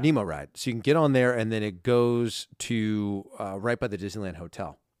the Yeah. Nemo ride. So you can get on there and then it goes to right by the Disneyland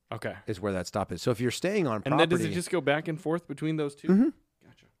Hotel Okay. is where that stop is. So if you're staying on And property, then does it just go back and forth between those 2? Mhm.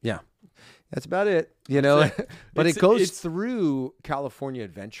 Gotcha. yeah, that's about it. You know, That's it. but It's- it goes it's- through California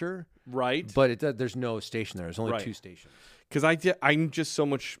Adventure, Right. but there's no station there. There's only Right. 2 stations. Because I'm just so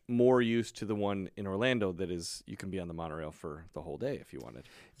much more used to the one in Orlando that is you can be on the monorail for the whole day if you wanted.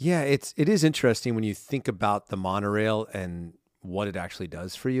 Yeah, it is interesting when you think about the monorail and what it actually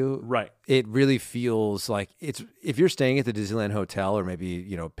does for you. Right. It really feels like it's if you're staying at the Disneyland Hotel or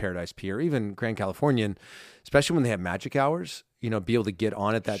maybe, Paradise Pier, or even Grand Californian, especially when they have magic hours, be able to get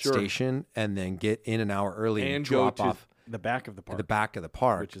on at that Sure. station and then get in an hour early and, And go drop to off the back of the at park. the back of the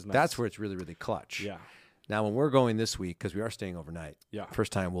park. which is nice. That's where it's really, really clutch. Yeah. Now, when we're going this week, because we are staying overnight, Yeah.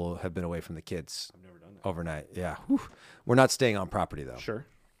 first time we'll have been away from the kids I've never done that. overnight. Yeah. Whew. We're not staying on property, though. Sure.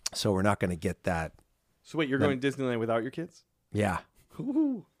 So we're not going to get that. So wait, you're going to Disneyland without your kids? Yeah.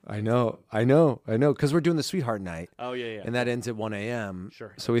 Ooh. I know. Because we're doing the Sweetheart Night, Oh yeah. and that ends at 1 a.m.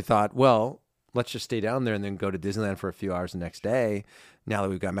 Sure. So we thought, well, let's just stay down there and then go to Disneyland for a few hours the next day. Now that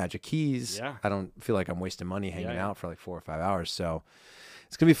we've got Magic Keys, Yeah. I don't feel like I'm wasting money hanging Yeah. out for like 4 or 5 hours. So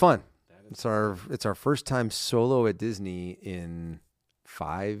it's gonna be fun. It's our first time solo at Disney in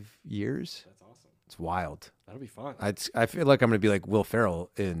 5 years. That's awesome. It's wild. That'll be fun. I feel like I'm gonna be like Will Ferrell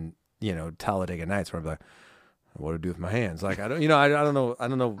in Talladega Nights, where I'm like, what do I do with my hands? Like I don't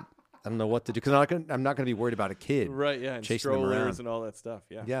know what to do because I'm not gonna be worried about a kid. Right, yeah, and chasing them strollers around. and all that stuff.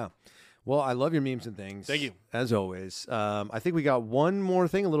 Yeah. Yeah. Well, I love your memes and things. Thank you. As always. I think we got one more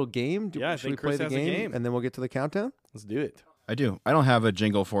thing, a little game. Yeah, I Should think we play Chris the has a game. and then we'll get to the countdown? Let's do it. I do. I don't have a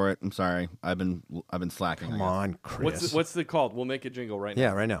jingle for it. I'm sorry. I've been slacking. Come on, Chris. What's it called? We'll make a jingle right now.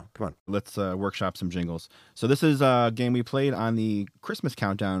 Yeah, right now. Come on. Let's workshop some jingles. So this is a game we played on the Christmas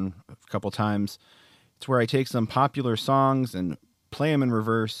countdown a couple times. It's where I take some popular songs and play them in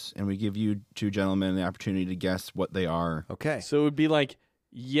reverse, and we give you two gentlemen the opportunity to guess what they are. Okay. So it would be like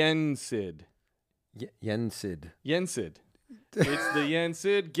Yensid. Yensid. Yensid. It's the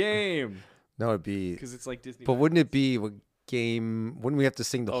Yensid game. No, it'd be. Because it's like Disney. But wouldn't it be a game? Wouldn't we have to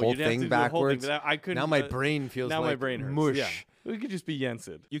sing the whole you'd have to thing do the whole thing, backwards? but I couldn't. Now my brain feels now like my brain hurts. mush. Yeah. We could just be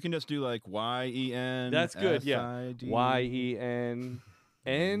Yensid. You can just do like Y-E-N. That's good. Yeah. S-I-D. Y-E-N-N.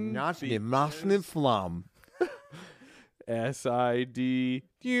 Not the Muslim Flam. S-I-D.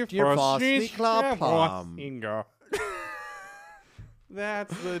 Dear Frosty Clapam.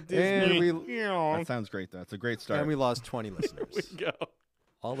 That's the And Disney. That sounds great, though. It's a great start. And we lost 20 listeners. we go.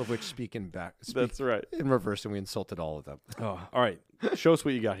 All of which speak in That's right. in reverse, and we insulted all of them. Oh, all right. Show us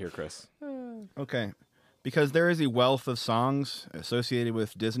what you got here, Chris. Okay. Because there is a wealth of songs associated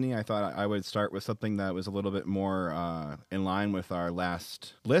with Disney, I thought I would start with something that was a little bit more in line with our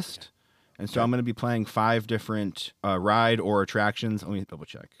last list. And so I'm going to be playing 5 different ride or attractions. Let me double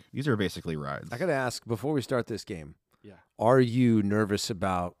check. These are basically rides. I got to ask, before we start this game, Yeah. are you nervous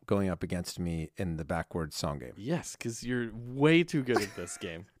about going up against me in the backwards song game? Yes, because you're way too good at this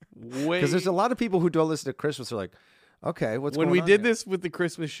game. Because there's a lot of people who don't listen to Christmas are like, okay, what's when going we on did here? this with the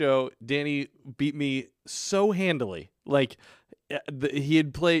Christmas show, Danny beat me so handily. Like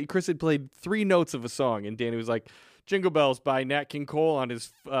Chris had played 3 notes of a song, and Danny was like, "Jingle Bells" by Nat King Cole on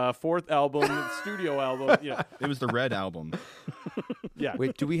his 4th album, studio album. Yeah, It was the Red album. yeah.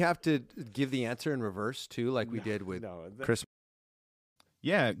 Wait, do we have to give the answer in reverse too, like we did with Christmas?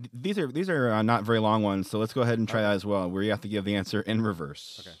 Yeah, these are not very long ones, so let's go ahead and try that as well, where you have to give the answer in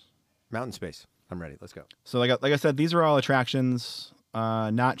reverse. Okay. Mountain Space. I'm ready. Let's go. So like I said, these are all attractions,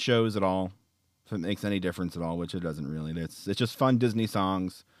 not shows at all. If it makes any difference at all, which it doesn't really. It's just fun Disney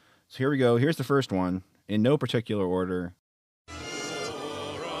songs. So here we go. Here's the first one, in no particular order.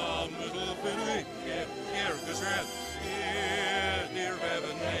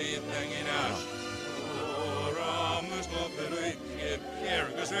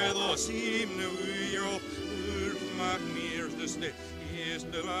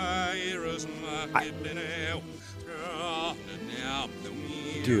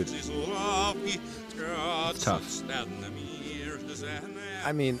 Dude. It's tough.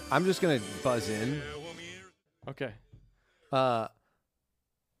 I mean, I'm just going to buzz in. Okay.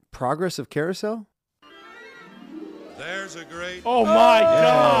 Progress of Carousel? There's a great Oh my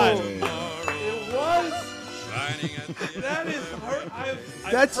God! Yay. It was. shining at the That is hurt.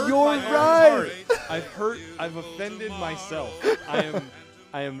 I've That's hurt your my own ride. heart. I've offended myself. I'm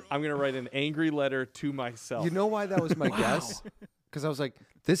gonna write an angry letter to myself. You know why that was my guess? Because I was like,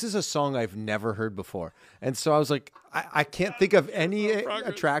 this is a song I've never heard before. And so I was like, I can't think of any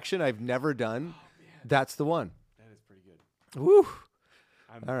attraction I've never done. That's the one. That is pretty good. Woo.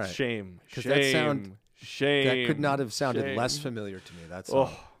 All right. Shame. 'Cause Shame. that sound- Shame. That could not have sounded Shame. less familiar to me. That's Oh. all.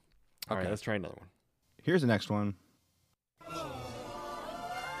 All right, Okay. let's try another one. Here's the next one.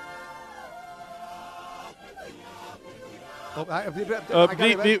 Oh, I got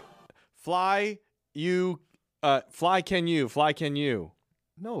Beep, it. beep. Fly, you. Fly, can you? Fly, can you?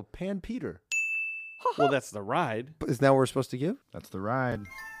 No, Pan Peter. Well, that's the ride. But isn't that what we're supposed to give? That's the ride.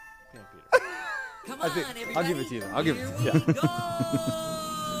 Pan Peter. Come I on, think- everybody. I'll give it to you. I'll give it to Here you. we go.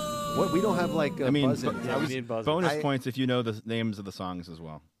 What? We don't have like a I mean, buzz in. but- Yeah, we need buzzer. Bonus I- points if you know the names of the songs as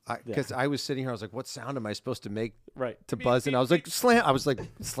well. Because I was sitting here, I was like, "What sound am I supposed to make Right. to buzz?" And I was like, "Slam!" I was like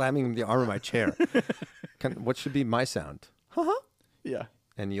slamming the arm of my chair. What should be my sound? Yeah.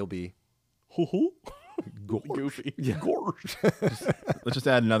 And you'll be Goofy. Yeah. Let's just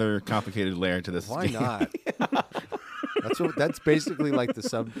add another complicated layer to this. Why game. not? That's basically like the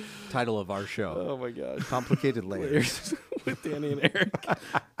subtitle of our show. Oh my gosh. Complicated layers. With Danny and Eric.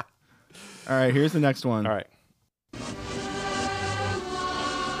 All right, here's the next one. All right.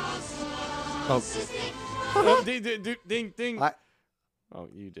 Oh, Ding, ding. I- Oh,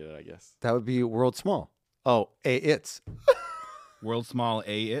 you did it, I guess. that would be World Small. Oh, it's. World Small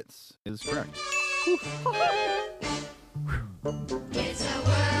A It's is correct. It's a world of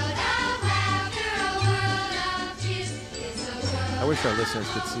laughter, a world of cheers. It's a world I wish our listeners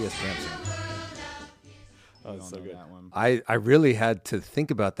could see us dancing. Oh, I that's don't so know good. that one. I really had to think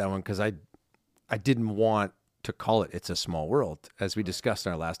about that one because I didn't want to call it "It's a Small World," as we discussed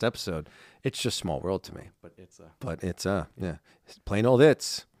in our last episode. It's just Small World to me, But it's a. but it's yeah, it's plain old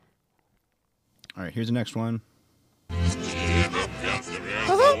it's. All right, here's the next one.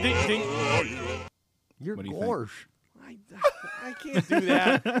 Ding, ding. You're What do you think? gorge. I can't do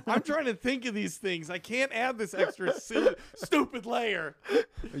that. I'm trying to think of these things. I can't add this extra stupid layer.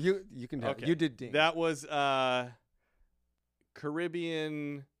 You can have. Okay. You did ding. That was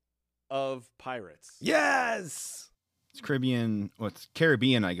Caribbean of Pirates. Yes. It's Caribbean. Well, it's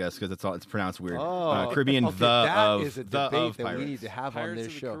Caribbean, I guess, because it's pronounced weird. Oh, Caribbean. okay, The that of is a the debate of that Pirates. we need to have on Pirates this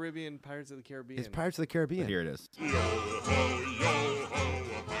of the show. Caribbean. Pirates of the Caribbean. It's Pirates of the Caribbean. Here it is.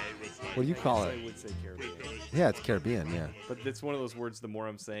 What do you call I it? would say Caribbean. Yeah, it's Caribbean. Yeah. But it's one of those words, the more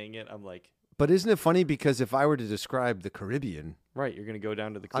I'm saying it, I'm like, But isn't it funny because if I were to describe the Caribbean, right, you're going to go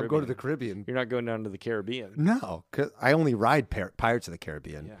down to the Caribbean. I'd go to the Caribbean. You're not going down to the Caribbean. No, because I only ride Pirates of the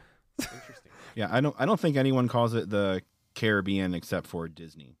Caribbean. Yeah. Interesting. Yeah, I don't think anyone calls it the Caribbean except for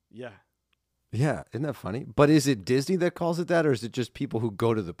Disney. Yeah. Yeah, isn't that funny? But is it Disney that calls it that, or is it just people who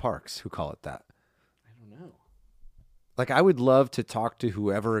go to the parks who call it that? I don't know. Like, I would love to talk to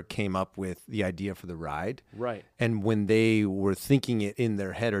whoever came up with the idea for the ride. Right. And when they were thinking it in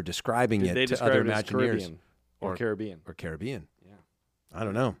their head or describing Did it they to describe other it as Imagineers Caribbean or or- Caribbean? or Caribbean. Yeah. I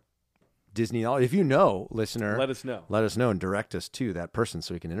don't know. Disney, if you know, listener, Let us know. let us know and direct us to that person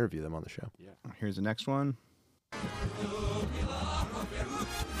so we can interview them on the show. Here's the next one.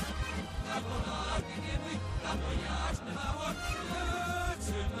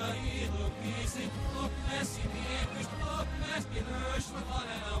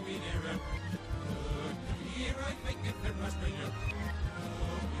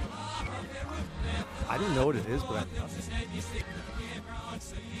 I don't know what it is, but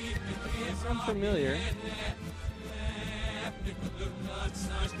Sounds familiar.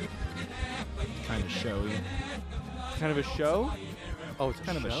 Kind of showy. Kind of a show? it's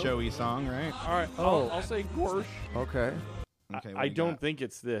Kind of a showy song, right? All right. Oh. I'll say Gorsh. Okay. Okay. I don't think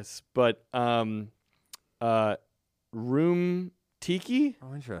it's this, but Room Tiki?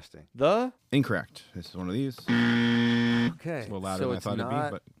 Oh, interesting. The? Incorrect. This is one of these. Okay. It's a little louder so than I it's thought it'd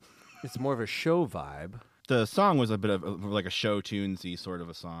not, be, but it's more of a show vibe. the song was a bit of like a show tunesy sort of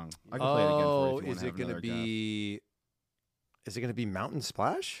a song. I can play it again for you if you is want it going to be? Is it going to be Mountain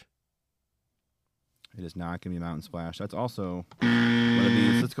Splash? It is not going to be Mountain Splash. That's also one of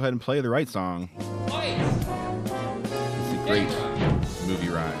these. Let's go ahead and play the right song. It's a great movie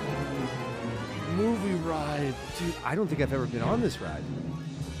ride. Movie ride, dude. I don't think I've ever been on this ride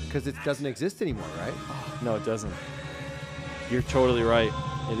because it doesn't exist anymore, right? No, it doesn't. You're totally right.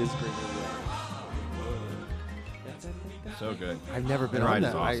 It is great. So good. I've never been The on ride that.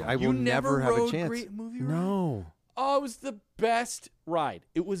 is awesome. I will You never have a rode chance. Great Movie Ride? No, Oh, it was the best ride.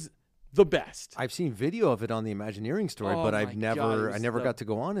 It was the best. I've seen video of it on the Imagineering story, Oh but my I've God, never, it I was never the got to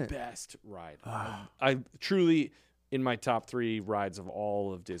go on it. Best ride. I truly, in my top 3 rides of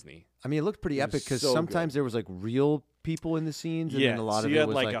all of Disney. I mean, it looked pretty It epic was because so sometimes there was like real people in the scenes, and then a lot so of you it had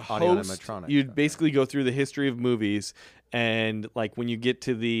was like like a audio host. animatronic. You'd stuff. basically go through the history of movies, and like when you get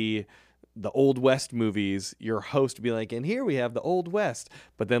to the Old West movies, your host would be like, and here we have the Old West.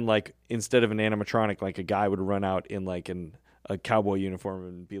 But then like instead of an animatronic, like a guy would run out in like a cowboy uniform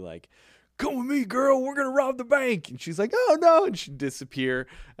and be like, come with me, girl, we're gonna rob the bank. And she's like, oh no, and she'd disappear.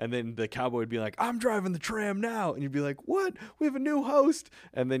 And then the cowboy would be like, I'm driving the tram now. And you'd be like, what? We have a new host.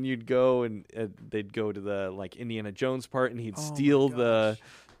 And then you'd go and they'd go to the like Indiana Jones part, and he'd steal the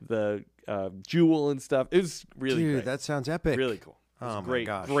jewel and stuff. It was really Dude, great. that sounds epic. Really cool. It was Oh a my great,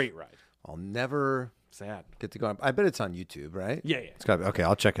 gosh. great ride. I'll never Sad. get to go on. I bet it's on YouTube, right? Yeah. It's got to be. Okay,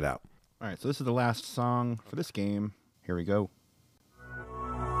 I'll check it out. All right, so this is the last song for this game. Here we go.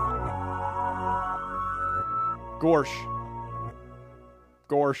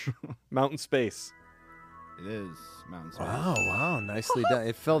 Gorsh. Mountain Space. It is Mountain Space. Wow, nicely done.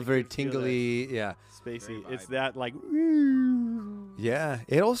 It felt very tingly. Yeah. Spacey. Very It's vibey. that like. Yeah.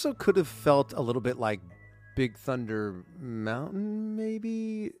 It also could have felt a little bit like Big Thunder Mountain,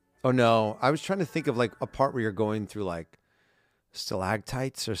 maybe. Oh no, I was trying to think of like a part where you're going through like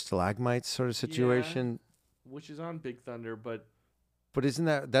stalactites or stalagmites sort of situation. Which is on Big Thunder, but But isn't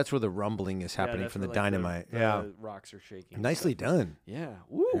that's where the rumbling is happening that's from the where, like, dynamite? the rocks are shaking. Nicely done. Yeah.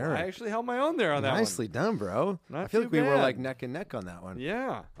 Woo! Eric. I actually held my own there on that Nicely done, bro. Not I feel too like we were bad. like neck and neck on that one. one.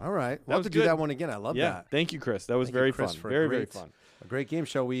 Yeah. All right. That We'll have was to do good. that one again. I love Yeah. that. Thank you, Chris. That was Thank you, very Chris, fun. for a Very, very great- fun. A great game.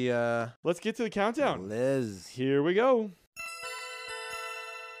 Shall we Let's get to the countdown. Liz. Here we go.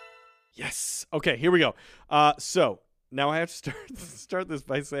 Yes. Okay, here we go. So now I have to start this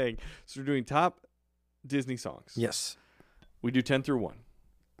by saying, so we're doing top Disney songs. Yes. We do 10 through 1.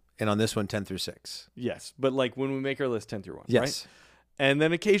 And on this one, 10 through 6. Yes. But like when we make our list, 10 through 1. Yes. Right? And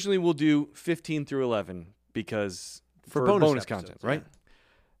then occasionally we'll do 15 through 11 because For bonus bonus content, episodes, right? yeah.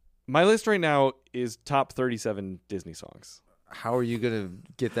 My list right now is top 37 Disney songs. How are you gonna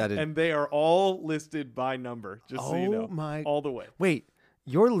get that in? And they are all listed by number, just so you know. All the way. Wait,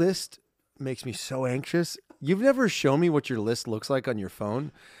 your list makes me so anxious. You've never shown me what your list looks like on your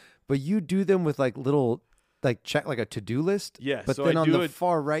phone, but you do them with like little, like check like a to-do list. Yeah, But so then I on do the it-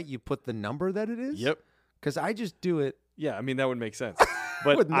 far right, you put the number that it is. Yep. Because I just do it. Yeah, I mean that would make sense.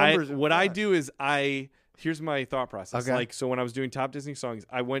 But With numbers in what I front. do is here's my thought process. Okay. Like, so when I was doing top Disney songs,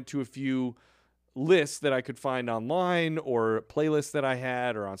 I went to a few lists that I could find online or playlists that I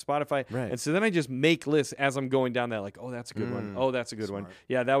had or on Spotify. Right. And so then I just make lists as I'm going down that, like, oh, that's a good one. Oh, that's a good one.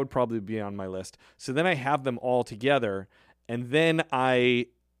 Yeah, that would probably be on my list. So then I have them all together, and then I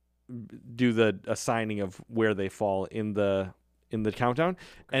do the assigning of where they fall in the countdown.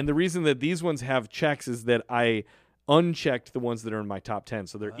 And the reason that these ones have checks is that I unchecked the ones that are in my top 10,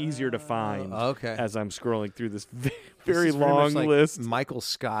 so they're easier to find okay. as I'm scrolling through this This very is very long much like list. Michael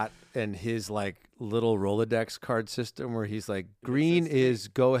Scott and his like little Rolodex card system where he's like, green is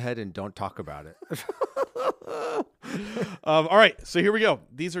go ahead and don't talk about it. All right, so here we go.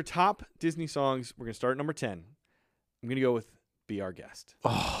 These are top Disney songs. We're going to start at number 10. I'm going to go with Be Our Guest.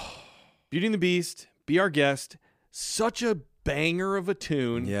 Oh. Beauty and the Beast, Be Our Guest. Such a banger of a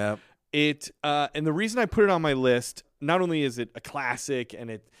tune. Yep. It and the reason I put it on my list, not only is it a classic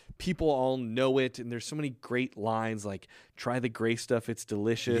and people all know it, and there's so many great lines like "Try the gray stuff, it's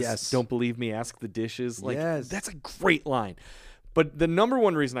delicious." Yes. Don't believe me, ask the dishes. Like Yes. that's a great line. But the number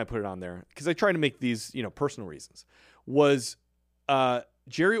one reason I put it on there, because I try to make these personal reasons, was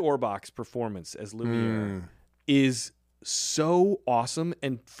Jerry Orbach's performance as Lumiere is so awesome,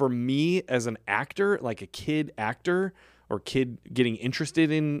 and for me as an actor, like a kid actor. Or kid getting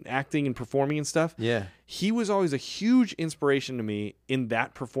interested in acting and performing and stuff. Yeah. He was always a huge inspiration to me in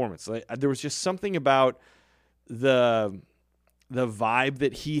that performance. Like, there was just something about the vibe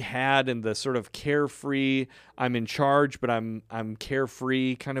that he had and the sort of carefree, I'm in charge, but I'm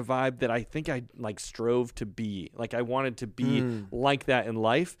carefree kind of vibe that I think I like strove to be. Like I wanted to be like that in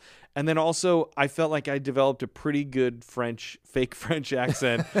life. And then also I felt like I developed a pretty good fake French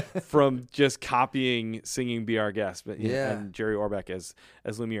accent from just copying singing Be Our Guest, but Yeah. and Jerry Orbach as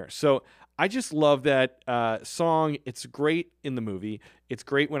Lumiere. So I just love that song. It's great in the movie. It's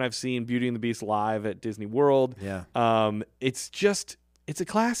great when I've seen Beauty and the Beast live at Disney World. Yeah. It's a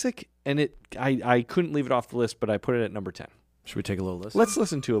classic, and I couldn't leave it off the list, but I put it at number 10. Should we take a little listen? Let's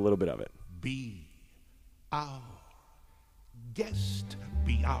listen to a little bit of it. Be our guest,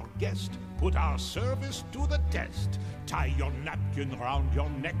 be our guest, put our service to the test. Tie your napkin round your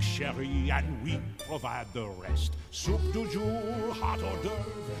neck, Sherry, and we provide the rest. Soup du jour, hot hors d'oeuvre,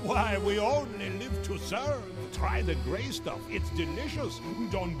 why we only live to serve. Try the gray stuff, it's delicious.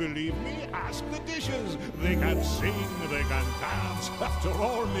 Don't believe me? Ask the dishes. They can sing, they can dance. After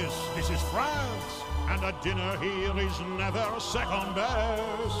all, this is France. And a dinner here is never second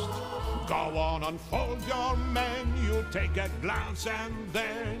best. Go on, unfold your menu, take a glance, and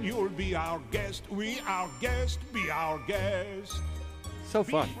then you'll be our guest. We our guest, be our guest. So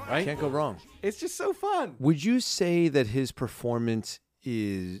fun, right? Can't go wrong. It's just so fun. Would you say that his performance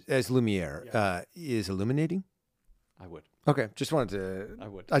is as Lumiere is illuminating? I would. Okay, just wanted to. I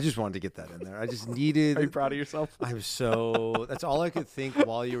would. I just wanted to get that in there. I just needed. Are you proud of yourself? I'm so. That's all I could think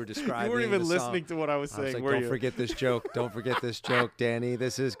while you were describing. You weren't even the listening song. to what I was I saying, was like, were don't you? forget this joke. Don't forget this joke, Danny.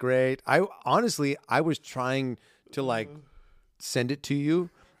 This is great. I honestly, I was trying to like send it to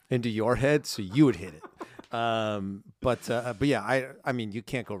you into your head so you would hit it. But yeah, I mean, you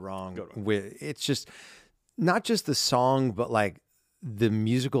can't go wrong with. It's just not just the song, but like the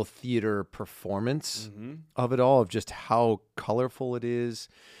musical theater performance of it all, of just how colorful it is.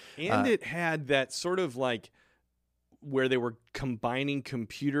 And it had that sort of like where they were combining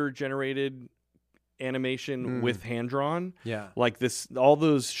computer generated animation with hand drawn. Yeah. Like this, all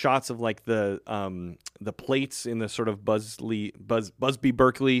those shots of like the plates in the sort of Busby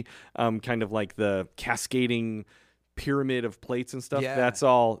Berkeley kind of like the cascading pyramid of plates and stuff. Yeah. That's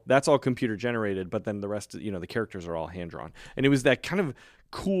all computer generated, but then the rest, the characters are all hand drawn. And it was that kind of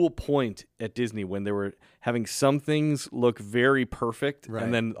cool point at Disney when they were having some things look very perfect Right.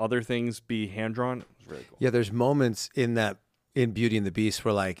 and then other things be hand drawn. It was really cool. Yeah, there's moments in Beauty and the Beast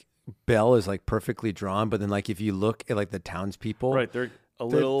where like Belle is like perfectly drawn, but then like if you look at like the townspeople, Right, they're a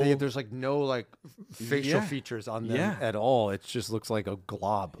little. there's like no like facial Yeah. features on them Yeah. at all. It just looks like a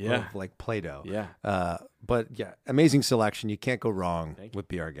glob Yeah. of like Play-Doh. Yeah. But yeah, amazing selection. You can't go wrong with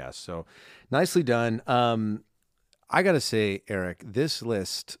Be Our Guest. So nicely done. I gotta say, Eric, this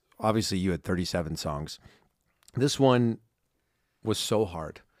list, obviously you had 37 songs. This one was so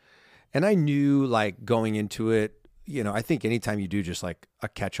hard. And I knew like going into it, I think anytime you do just like a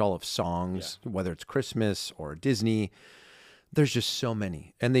catch-all of songs, whether it's Christmas or Disney, there's just so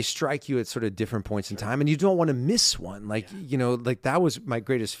many, and they strike you at sort of different points in time, and you don't want to miss one. Like, like that was my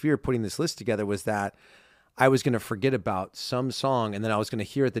greatest fear putting this list together, was that I was going to forget about some song, and then I was going to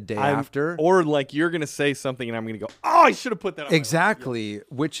hear it the day after. Or like you're going to say something and I'm going to go, oh, I should have put that on. Exactly,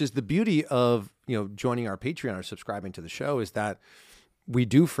 which is the beauty of, joining our Patreon or subscribing to the show, is that we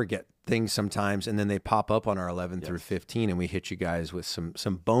do forget things sometimes, and then they pop up on our 11 through 15, and we hit you guys with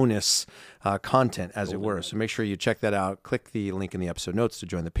some bonus content, as it were. So make sure you check that out. Click the link in the episode notes to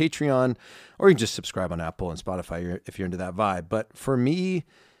join the Patreon, or you can just subscribe on Apple and Spotify if you're into that vibe. But for me,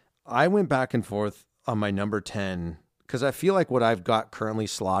 I went back and forth on my number 10, because I feel like what I've got currently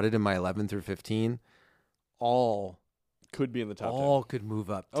slotted in my 11 through 15 all could be in the top 10. All could move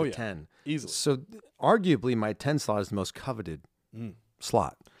up to 10. Easily. So arguably my 10 slot is the most coveted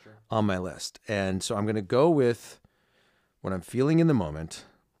slot on my list. And so I'm going to go with what I'm feeling in the moment,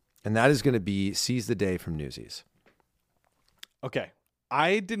 and that is going to be Seize the Day from Newsies. Okay.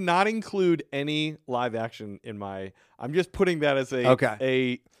 I did not include any live action in my... I'm just putting that as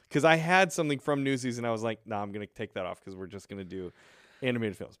because I had something from Newsies, and I was like, I'm going to take that off because we're just going to do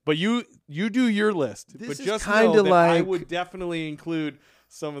animated films. But you do your list. This but is just kinda know that I like- would definitely include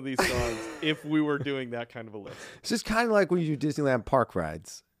some of these songs if we were doing that kind of a list. This is kind of like when you do Disneyland park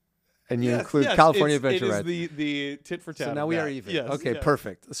rides, and you include Yes, California it Adventure is rides. the tit for tat. So now of we that. are even. Yes, Okay, yes.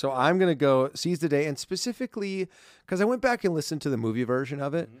 perfect. So I'm going to go Seize the Day, and specifically because I went back and listened to the movie version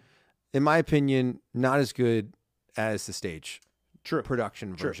of it. In my opinion, not as good as the stage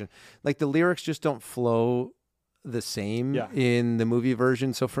production version. Like the lyrics just don't flow the same in the movie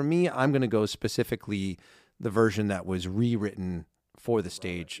version. So for me, I'm going to go specifically the version that was rewritten for the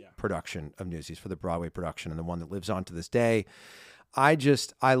stage production of Newsies, for the Broadway production, and the one that lives on to this day. I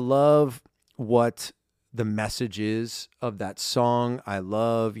love what the message is of that song. I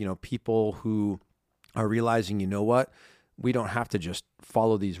love, people who are realizing, what? We don't have to just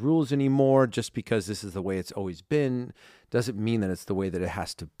follow these rules anymore just because this is the way it's always been. Doesn't mean that it's the way that it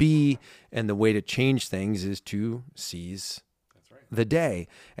has to be. And the way to change things is to seize the day.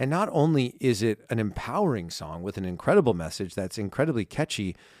 And not only is it an empowering song with an incredible message that's incredibly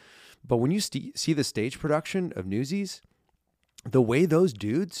catchy, but when you see the stage production of Newsies, the way those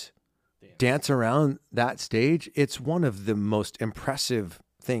dudes dance around that stage, it's one of the most impressive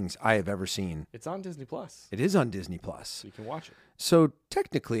things I have ever seen. It's on Disney Plus. It is on Disney Plus. You can watch it. So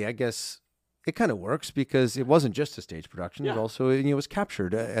technically, I guess it kind of works because it wasn't just a stage production. It also was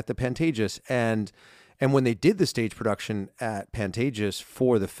captured at the Pantages. And when they did the stage production at Pantages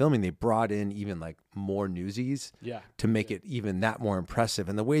for the filming, they brought in even like more Newsies to make it even that more impressive.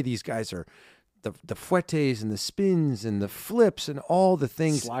 And the way these guys are, the fouettes and the spins and the flips and all the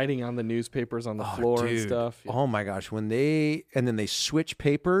things. Sliding on the newspapers on the floor and stuff. Oh my gosh. And then they switch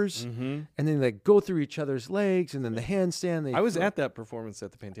papers and then they go through each other's legs and then the handstand. I was at that performance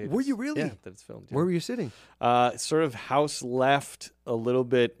at the Pantages. Were you really? Yeah, that it's filmed. Yeah. Where were you sitting? Sort of house left a little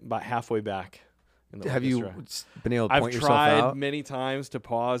bit, about halfway back. Have you been able to point yourself I've out? tried many times to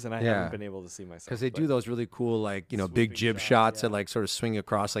pause, and I haven't been able to see myself. Because they do those really cool, like, big jib shots that like sort of swing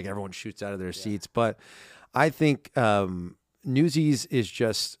across, like everyone shoots out of their seats. But I think Newsies is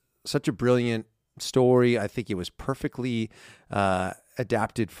just such a brilliant story. I think it was perfectly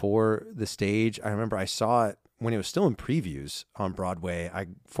adapted for the stage. I remember I saw it when it was still in previews on Broadway. I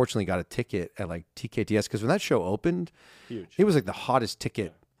fortunately got a ticket at like TKTS because when that show opened, it was like the hottest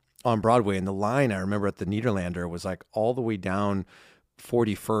ticket on Broadway, and the line I remember at the Nederlander was like all the way down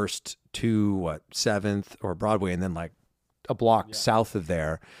 41st to 7th or Broadway, and then like a block south of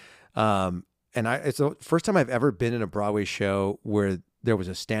there. And it's the first time I've ever been in a Broadway show where there was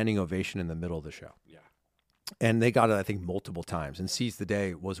a standing ovation in the middle of the show. Yeah. And they got it, I think, multiple times, and Seize the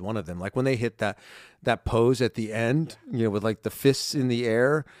Day was one of them. Like when they hit that pose at the end, with like the fists in the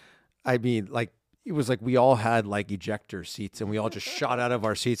air. I mean, like, it was like we all had like ejector seats and we all just shot out of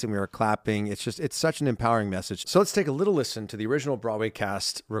our seats and we were clapping. It's such an empowering message. So let's take a little listen to the original Broadway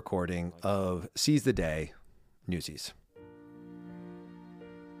cast recording of Seize the Day, Newsies.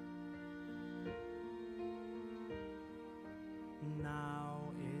 Now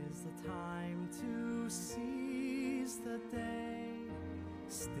is the time to seize the day.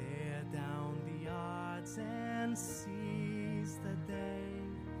 Stare down the odds and seize the day.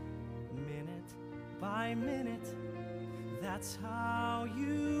 Minute by minute, that's how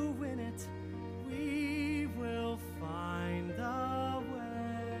you win it. We will find a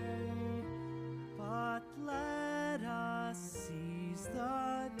way, but let us seize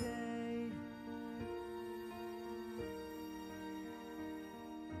the day.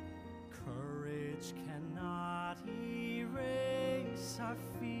 Courage cannot erase our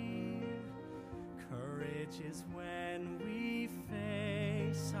fear. Courage is when we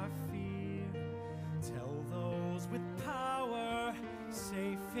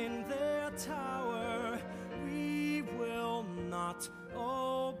cannot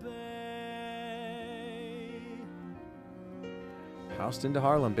obey. Houston to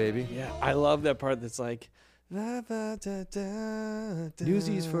Harlem, baby. Yeah, I love that part that's like, da, da, da, da, da,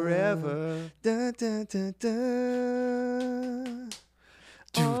 Newsies forever. da, da, da, da.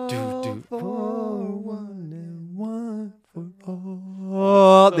 Do for one and one for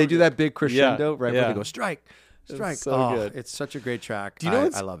all. They do that big crescendo right yeah. when they go strike. It's so Oh, good. It's such a great track. Do you know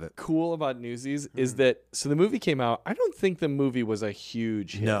what's I love it. cool about Newsies is that so the movie came out. I don't think the movie was a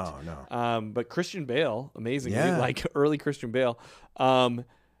huge hit. No. But Christian Bale, amazingly, Yeah. like early Christian Bale.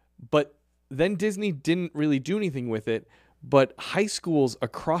 But then Disney didn't really do anything with it. But high schools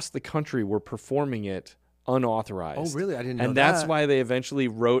across the country were performing it unauthorized. Oh, really? I didn't know And that's that. why they eventually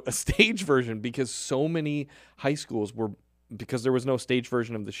wrote a stage version, because so many high schools were, because there was no stage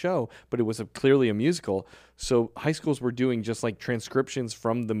version of the show, but it was clearly a musical. So high schools were doing just like transcriptions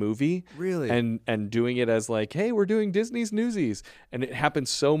from the movie. Really? And doing it as like, hey, we're doing Disney's Newsies. And it happened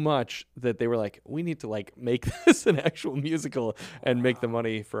so much that they were like, we need to like make this an actual musical and make the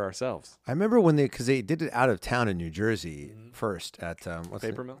money for ourselves. I remember when because they did it out of town in New Jersey first at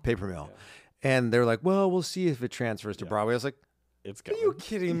Paper Mill? Paper Mill. And they were like, well, we'll see if it transfers to Broadway. I was like, It's are coming. you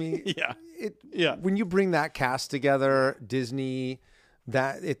kidding me? Yeah. When you bring that cast together, Disney,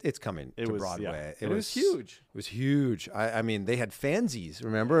 it's coming to Broadway. It was huge. It was huge. I mean, they had fansies.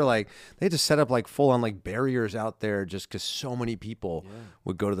 Remember, like they had to set up like full on like barriers out there just because so many people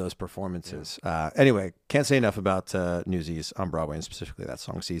would go to those performances. Anyway, can't say enough about Newsies on Broadway, and specifically that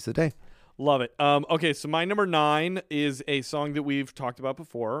song "Seize the Day." Love it. Okay, so my number 9 is a song that we've talked about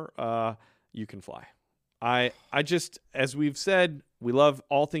before. You Can Fly. I just, as we've said, we love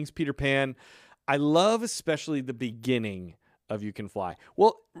all things Peter Pan. I love especially the beginning of You Can Fly.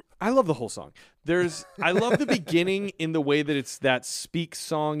 Well, I love the whole song. I love the beginning in the way that it's that speak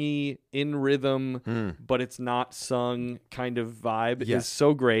songy in rhythm, but it's not sung kind of vibe. Yes. Is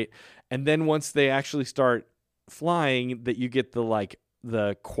so great. And then once they actually start flying, that you get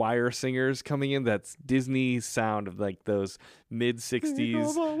the choir singers coming in. That's Disney sound of like those mid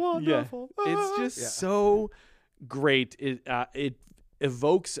 60s. Yeah, it's just so great. It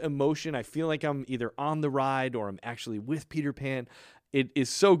evokes emotion. I feel like I'm either on the ride or I'm actually with Peter Pan. It is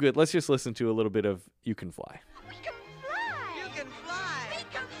so good. Let's just listen to a little bit of You Can Fly. We can fly! You can fly! We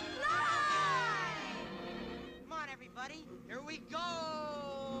can fly! Come on, everybody. Here we go!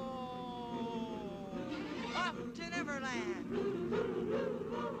 Up to Neverland!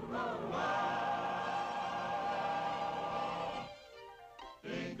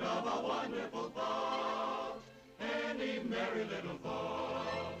 Think of a wonderful thought, any merry little thought.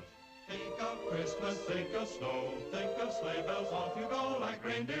 Think of Christmas, think of snow, think of sleigh bells, off you go like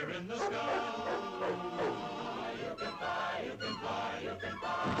reindeer in the sky. You can fly, you can fly, you can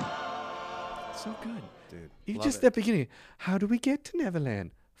fly. So good. Dude, You love just it. that beginning. How do we get to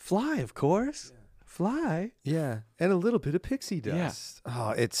Neverland? Fly, of course. Fly. Yeah, and a little bit of pixie dust. Oh,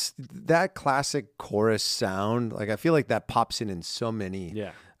 it's that classic chorus sound. Like I feel like that pops in so many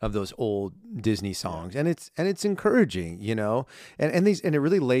of those old Disney songs, and it's encouraging, you know. And it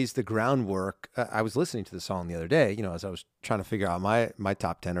really lays the groundwork. I was listening to the song the other day, you know, as I was trying to figure out my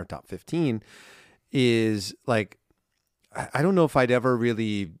top 10 or top 15. Is like I don't know if I'd ever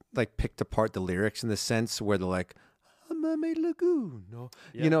really like picked apart the lyrics in the sense where they're like, a mermaid lagoon,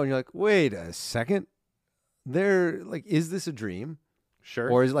 you know, and you're like, wait a second, they're like, is this a dream? Sure.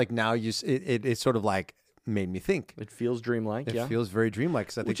 Or is it like now it sort of like made me think. It feels dreamlike. It feels very dreamlike.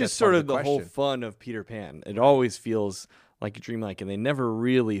 Cause I think Which that's is sort part of the whole question. fun of Peter Pan. It always feels like dreamlike, and they never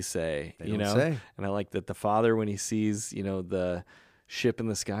really say, They you don't know. say. And I like that the father, when he sees, you know, the ship in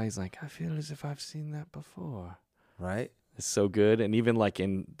the sky, he's like, I feel as if I've seen that before. Right. It's so good. And even like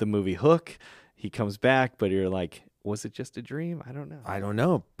in the movie Hook, he comes back, but you're like, was it just a dream? I don't know. I don't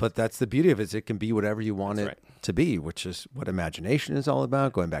know, but that's the beauty of it. Is it can be whatever you want That's it to be, which is what imagination is all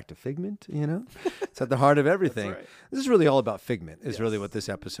about. Going back to Figment, you know, it's at the heart of everything. right. This is really all about Figment. Is really what this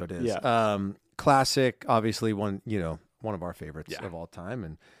episode is. Yeah. Classic, obviously one of our favorites of all time,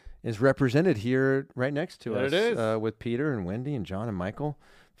 and is represented here right next to There us it is. with Peter and Wendy and John and Michael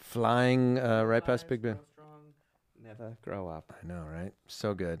flying right past Big Ben. Never grow up. I know, right?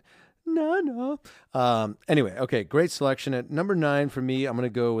 So good. No. Anyway, okay, great selection. At number 9 for me, I'm going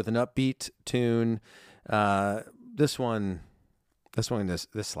to go with an upbeat tune. This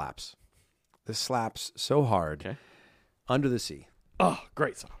slaps. This slaps so hard. Okay. Under the Sea. Oh,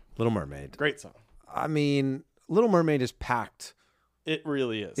 great song. Little Mermaid. Great song. I mean, Little Mermaid is packed. It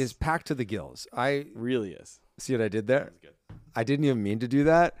really is. Is packed to the gills. I really is. see what I did there? Good. I didn't even mean to do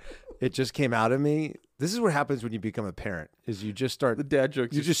that. It just came out of me. This is what happens when you become a parent. Is you just start The dad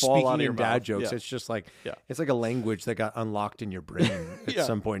jokes You're just fall out speaking of your in dad mouth. jokes. Yeah. It's just like Yeah. it's like a language that got unlocked in your brain at Yeah.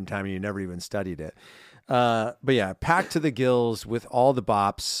 some point in time, and you never even studied it. But yeah, packed to the gills with all the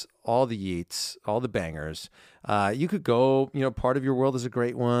bops, all the yeets, all the bangers. You could go. Part of Your World is a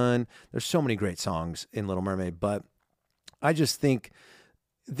great one. There's so many great songs in Little Mermaid, but I just think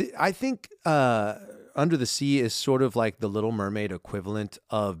Under the Sea is sort of like the Little Mermaid equivalent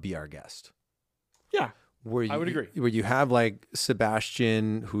of Be Our Guest. Yeah. Where I would agree. Where you have like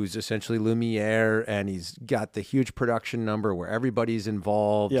Sebastian, who's essentially Lumiere, and he's got the huge production number where everybody's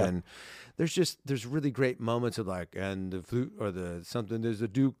involved, Yeah. and there's really great moments of like, and the flute or the something. There's the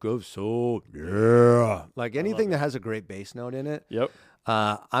Duke of Soul, yeah, like anything that has a great bass note in it. Yep.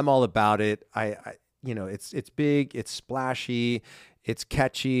 I'm all about it. It's big, it's splashy, it's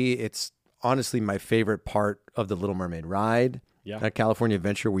catchy. It's honestly my favorite part of the Little Mermaid ride. Yeah. That California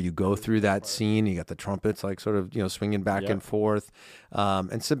Adventure where you go through that scene, you got the trumpets like sort of, swinging back and forth.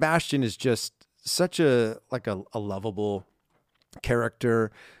 And Sebastian is just such a lovable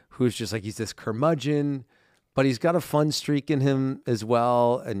character who's just like, he's this curmudgeon, but he's got a fun streak in him as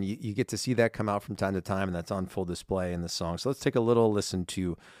well. And you get to see that come out from time to time, and that's on full display in the song. So let's take a little listen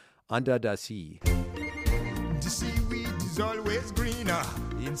to Under the Sea. The seaweed is always greener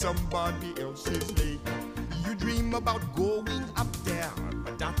in somebody else's lake. You dream about going up there,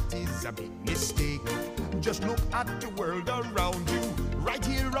 but that is a big mistake. Just look at the world around you, right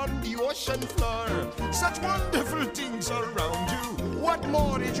here on the ocean floor. Such wonderful things around you. What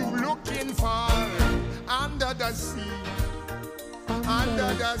more are you looking for? Under the sea,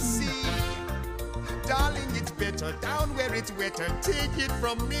 under the sea. Darling, it's better down where it's wetter. Take it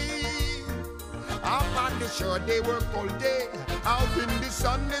from me. Up on the shore, they work all day. Out in the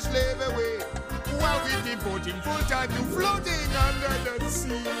sun, they slave away. While we're devoting full time to floating under the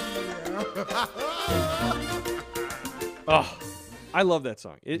sea. Oh, I love that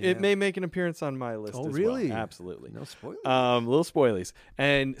song. It may make an appearance on my list. Oh, as really? Well. Absolutely. No spoilers. Little spoilies.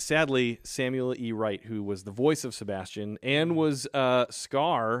 And sadly, Samuel E. Wright, who was the voice of Sebastian and was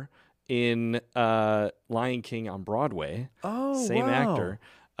Scar in Lion King on Broadway. Oh, same wow.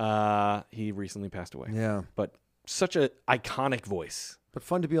 actor. He recently passed away. Yeah. But such an iconic voice. But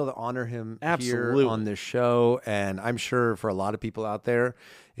fun to be able to honor him Absolutely. here on this show. And I'm sure for a lot of people out there,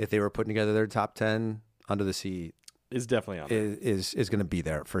 if they were putting together their top 10, Under the Sea is definitely on there. is going to be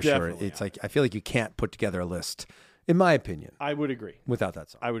there for Definitely sure. It's like, I feel like you can't put together a list, in my opinion, I would agree. without that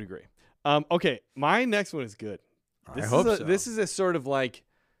song. I would agree. Okay, my next one is good. I hope so. This is a sort of like,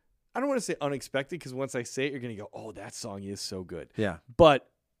 I don't want to say unexpected, because once I say it, you're going to go, oh, that song is so good. Yeah. But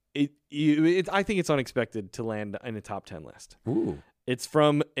I think it's unexpected to land in a top 10 list. Ooh. It's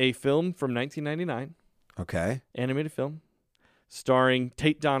from a film from 1999, Okay. animated film, starring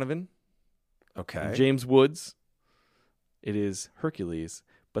Tate Donovan, Okay. and James Woods. It is Hercules,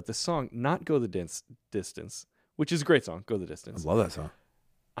 but the song not Go the Distance, which is a great song, Go the I Distance. love that song.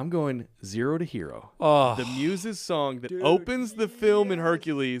 I'm going Zero to Hero. Oh. The Muses song that opens the film in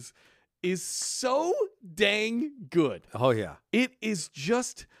Hercules is so dang good. Oh, yeah. It is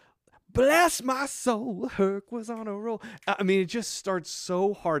just, bless my soul, Herc was on a roll. I mean, it just starts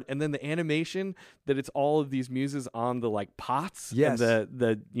so hard, and then the animation that it's all of these muses on the like pots, Yes. and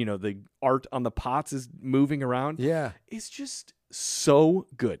the art on the pots is moving around. Yeah. It's just so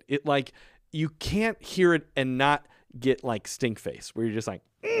good. It like you can't hear it and not get like stink face, where you're just like,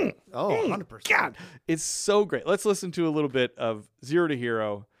 Oh, 100%. God, it's so great. Let's listen to a little bit of Zero to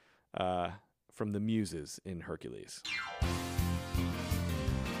Hero from the Muses in Hercules.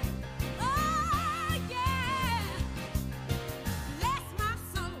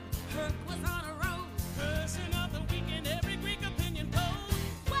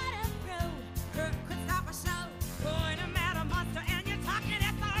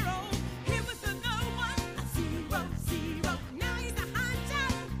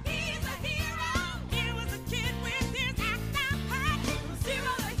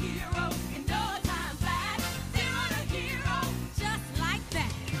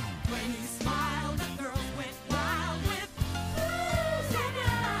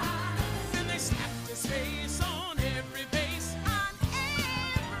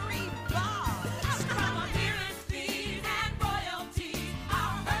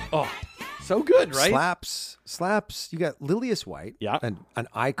 Oh, so good, right? Slaps. You got Lilius White, Yeah. an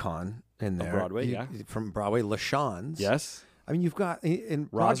icon in there. Broadway, yeah. From Broadway, LaShawns. Yes. I mean, you've got and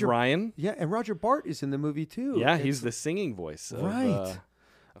Roz Ryan. Yeah, and Roger Bart is in the movie too. Yeah, It's- he's the singing voice of, right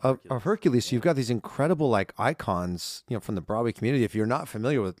of Hercules. So you've got these incredible like icons, from the Broadway community. If you're not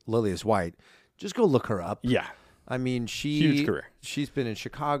familiar with Lilius White, just go look her up. Yeah. I mean, Huge career. She's been in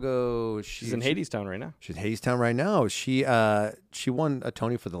Chicago. She's in Hadestown right now. She's in Hadestown right now. She won a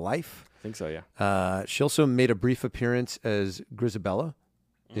Tony for The Life. I think so, yeah. She also made a brief appearance as Grisabella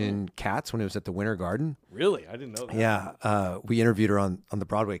in Cats when it was at the Winter Garden. Really? I didn't know that. Yeah. We interviewed her on the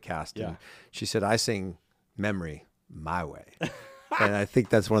Broadway cast. Yeah. And she said, I sing Memory my way. And I think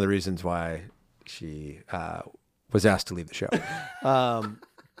that's one of the reasons why she was asked to leave the show.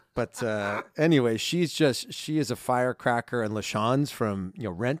 But anyway, she is a firecracker, and LaShawne's from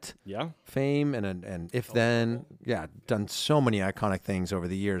Rent fame and If Then. Yeah, done so many iconic things over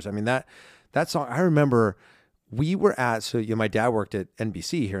the years. I mean, that song, I remember we were at, my dad worked at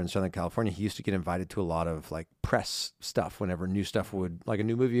NBC here in Southern California. He used to get invited to a lot of like press stuff whenever new stuff like a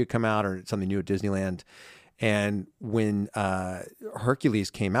new movie would come out or something new at Disneyland. And when Hercules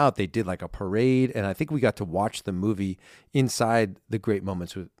came out, they did like a parade, and I think we got to watch the movie inside the Great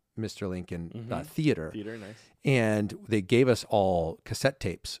Moments with Mr. Lincoln Theater. Theater, nice. And they gave us all cassette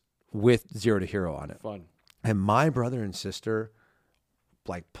tapes with Zero to Hero on it. Fun. And my brother and sister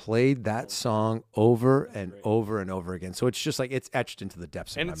like played that song over and over and over again. So it's just like it's etched into the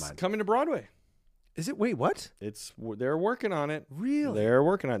depths of my mind. And it's coming to Broadway. Is it? Wait, what? They're working on it. Really? They're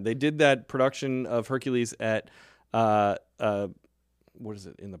working on it. They did that production of Hercules at what is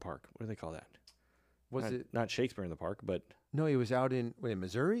it in the park? What do they call that? Not Shakespeare in the Park, but no, it was out in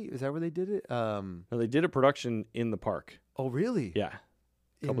Missouri. Is that where they did it? No, they did a production in the park. Oh, really? Yeah,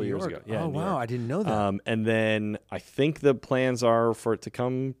 a couple years ago. Yeah. Oh, wow, I didn't know that. And then I think the plans are for it to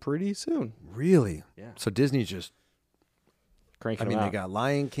come pretty soon. Really? Yeah. So Disney's just cranking. They got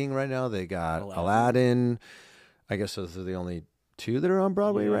Lion King right now. They got Aladdin. I guess those are the only two that are on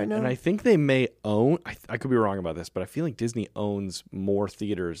Broadway right now. And I think they may own. I could be wrong about this, but I feel like Disney owns more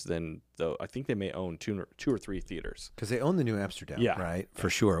theaters than though. I think they may own two or three theaters because they own the New Amsterdam, yeah, right?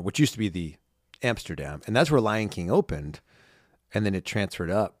 For sure, which used to be the Amsterdam, and that's where Lion King opened, and then it transferred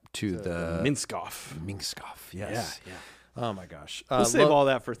up to the Minskoff. Yes. Yeah. Oh my gosh. We'll save all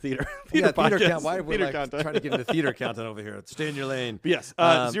that for theater. Theater podcast. count. Why are we Theater like trying to get into theater content over here? Stay in your lane. But yes.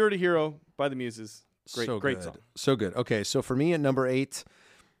 Zero to Hero by the Muses. Great song. So good. Okay, so for me at number 8,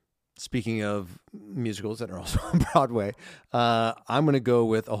 speaking of musicals that are also on Broadway, I'm going to go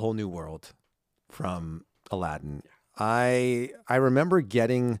with A Whole New World from Aladdin. I remember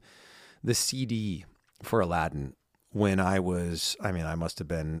getting the CD for Aladdin when I must have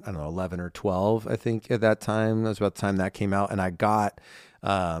been, 11 or 12, I think at that time. That was about the time that came out. And I got,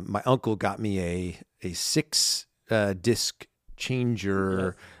 my uncle got me a 6 disc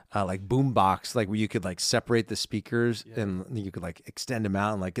changer, like boom box, like where you could like separate the speakers and you could like extend them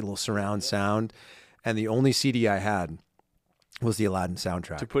out and like get a little surround sound. And the only CD I had was the Aladdin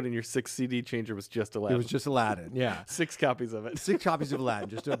soundtrack. To put in your 6 CD changer was just Aladdin. It was just Aladdin, yeah. 6 copies of it. 6 copies of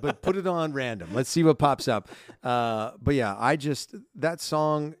Aladdin. But put it on random. Let's see what pops up. But yeah, that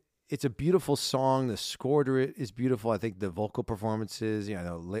song, it's a beautiful song. The score to it is beautiful. I think the vocal performances, Lea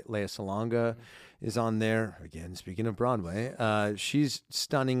Salonga is on there. Again, speaking of Broadway, she's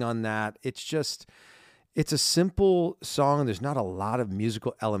stunning on that. It's a simple song. There's not a lot of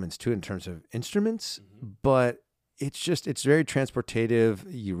musical elements to it in terms of instruments, but it's very transportative.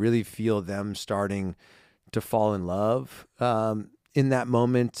 You really feel them starting to fall in love in that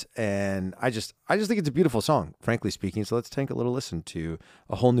moment. And I just think it's a beautiful song, frankly speaking. So let's take a little listen to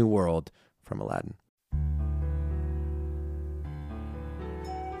A Whole New World from Aladdin.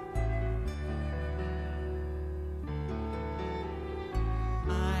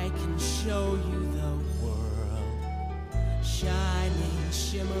 I can show you the world, shining,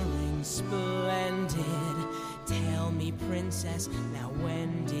 shimmering, splendid. Tell me, princess, now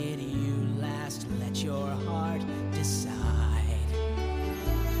when did you last let your heart decide?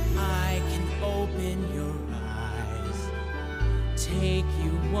 I can open your eyes, take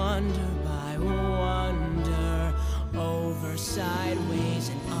you wonder by wonder, over, sideways,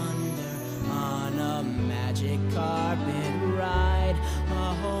 and under, on a magic carpet ride,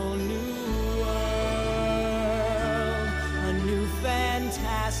 a whole new world, a new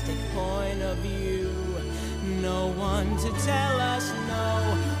fantastic point of view. No one to tell us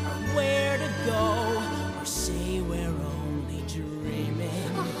no, or where to go, or say we're only dreaming.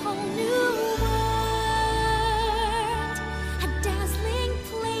 A whole new world, a dazzling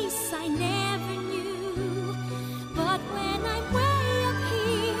place I never knew. But when I'm way up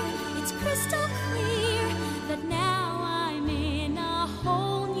here, it's crystal clear that now I'm in a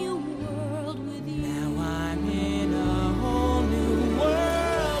whole new world with you. Now I'm in a whole new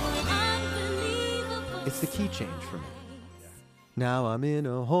world with Unbelievable. It's the key change for me. Now I'm in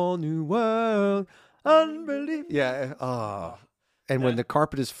a whole new world. Unbelievable. Yeah. Oh. And when the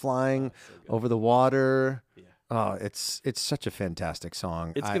carpet is flying over the water. Oh, it's such a fantastic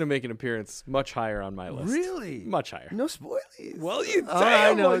song. It's going to make an appearance much higher on my list. Really? Much higher. No spoilies. Well, you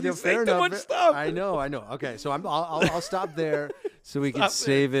I know. you Fair say too enough. much stuff. I know. Okay, so I'll stop there so we can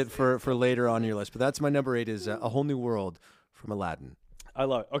save it for later on your list. But that's my number 8 is A Whole New World from Aladdin. I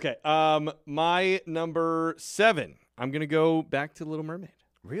love it. Okay. My number 7, I'm going to go back to Little Mermaid.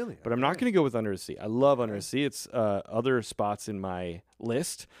 Really? But I'm not going to go with Under the Sea. I love Under the Sea. It's other spots in my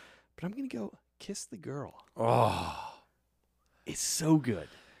list. But I'm going to go Kiss the Girl. Oh. It's so good.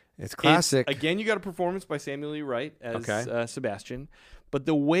 It's classic. Again, you got a performance by Samuel L. Wright as Sebastian. But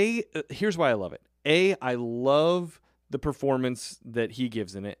the way, here's why I love it. I love the performance that he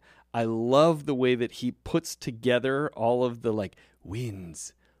gives in it. I love the way that he puts together all of the like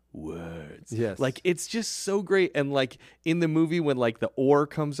winds, words. Yes. Like it's just so great. And like in the movie when like the oar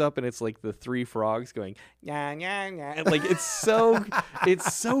comes up and it's like the 3 frogs going, yeah, yeah, yeah. Like it's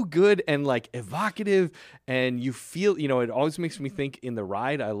so good and like evocative. And you feel, it always makes me think in the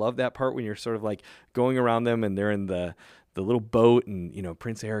ride. I love that part when you're sort of like going around them and they're in the little boat and,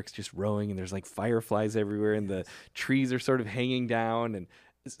 Prince Eric's just rowing and there's like fireflies everywhere and the trees are sort of hanging down. And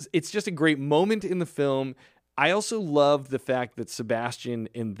it's just a great moment in the film. I also love the fact that Sebastian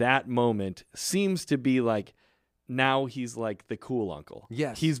in that moment seems to be like, now he's like the cool uncle.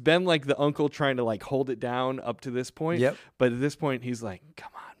 Yes. He's been like the uncle trying to like hold it down up to this point. Yep. But at this point he's like,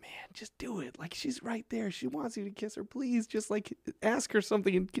 come on, man, just do it. Like she's right there. She wants you to kiss her. Please just like ask her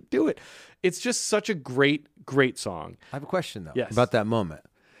something and do it. It's just such a great, great song. I have a question though about that moment.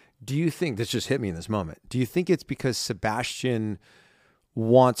 Do you think, this just hit me in this moment, do you think it's because Sebastian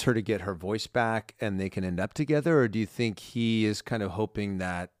wants her to get her voice back and they can end up together? Or do you think he is kind of hoping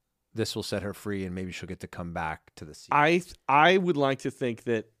that this will set her free and maybe she'll get to come back to the sea? I would like to think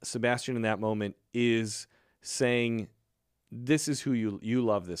that Sebastian in that moment is saying, this is who you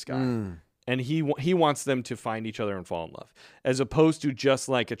love this guy. And he wants them to find each other and fall in love, as opposed to just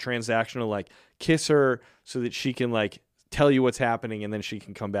like a transactional, like kiss her so that she can like tell you what's happening and then she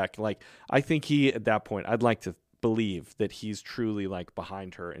can come back. Like, I think at that point, I'd like to believe that he's truly like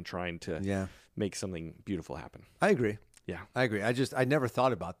behind her and trying to make something beautiful happen. I agree. Yeah. I agree. I never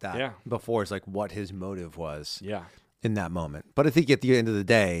thought about that before. It's like what his motive was in that moment. But I think at the end of the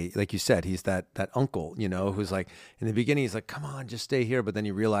day, like you said, he's that uncle, who's like, in the beginning, he's like, come on, just stay here. But then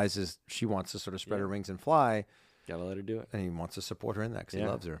he realizes she wants to sort of spread her wings and fly. Gotta let her do it. And he wants to support her in that because he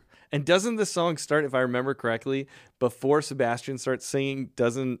loves her. And doesn't the song start, if I remember correctly, before Sebastian starts singing,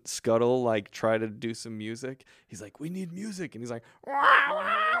 doesn't Scuttle like try to do some music? He's like, we need music. And he's like, wah,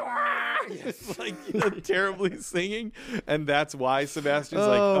 wah, wah. It's like terribly singing. And that's why Sebastian's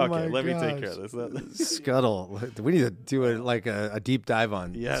like, okay, let me take care of this. Scuttle. We need to do a deep dive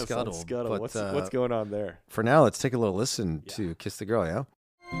on Scuttle. Scuttle. But, what's going on there? For now, let's take a little listen to Kiss the Girl, yeah?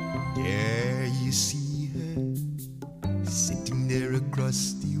 There you see her, sitting there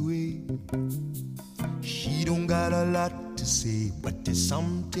across the way. She don't got a lot to say, but there's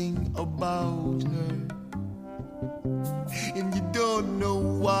something about her. And you don't know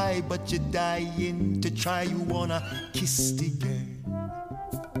why, but you're dying to try. You wanna kiss the girl.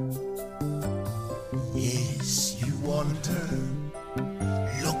 Yes, you want her.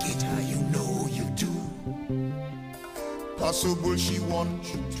 Look at her, you know you do. Possible she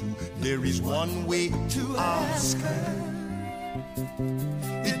wants you to. There is one way to ask her.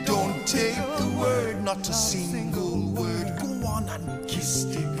 It don't take a word, not a single word. Go on and kiss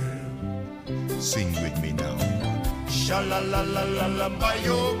the girl. Sing with me now. Sha-la-la-la-la-la, by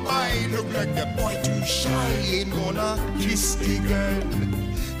your mind. Look like the boy too shy. Ain't gonna kiss the girl.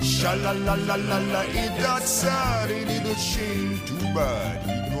 Sha-la-la-la-la-la, ain't that sad? Ain't it a shame? Too bad.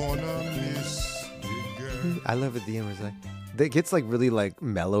 He gonna miss the girl. I love at the end where it's like, it gets like really like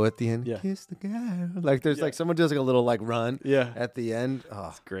mellow at the end. Yeah. Kiss the girl. Like there's like someone does like a little like run at the end. Oh,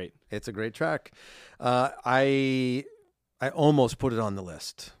 it's great. It's a great track. I almost put it on the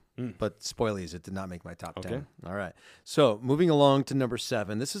list, but spoilies, it did not make my top 10. All right. So moving along to number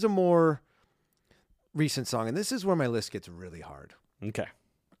 7. This is a more recent song, and this is where my list gets really hard. Okay.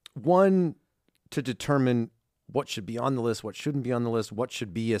 One, to determine what should be on the list, what shouldn't be on the list, what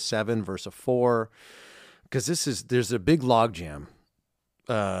should be a 7 versus a 4. Because there's a big log jam,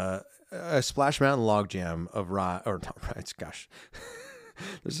 a Splash Mountain log jam of rides. Gosh,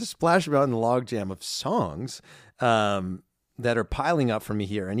 there's a Splash Mountain log jam of songs that are piling up for me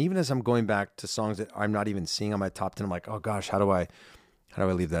here. And even as I'm going back to songs that I'm not even seeing on my top 10, I'm like, oh gosh, how do I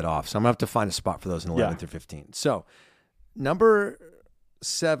leave that off? So I'm gonna have to find a spot for those in 11 through 15. So number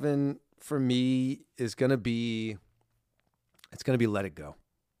 7 for me is gonna be Let It Go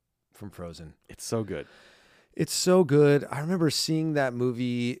from Frozen. It's so good. It's so good. I remember seeing that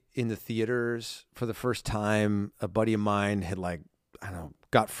movie in the theaters for the first time. A buddy of mine had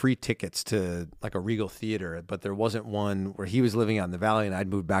got free tickets to like a Regal theater, but there wasn't one where he was living out in the Valley and I'd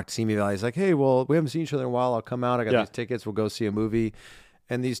moved back to Simi Valley. He's like, hey, well, we haven't seen each other in a while. I'll come out. I got these tickets. We'll go see a movie.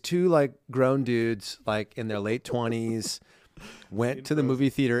 And these two like grown dudes, like in their late 20s, went to the movie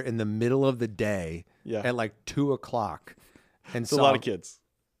theater in the middle of the day at like 2:00. And it's a lot of kids.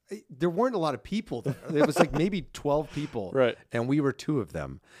 There weren't a lot of people there. There was like maybe 12 people. Right. And we were two of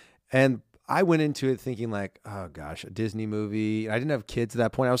them. And I went into it thinking like, oh gosh, a Disney movie. I didn't have kids at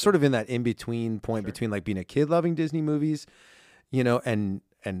that point. I was sort of in that in-between point between like being a kid loving Disney movies, you know, and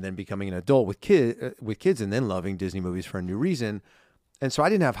then becoming an adult with kids and then loving Disney movies for a new reason. And so I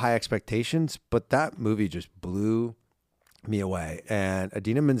didn't have high expectations, but that movie just blew me away. And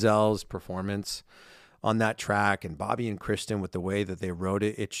Idina Menzel's performance on that track and Bobby and Kristen with the way that they wrote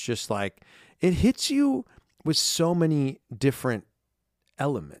it, it's just like, it hits you with so many different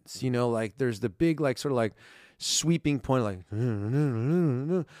elements, you know, like there's the big, like sort of like sweeping point,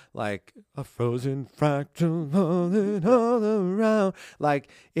 like a frozen fractal all around. Like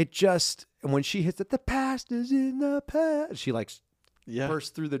it just, when she hits it, the past is in the past. She like bursts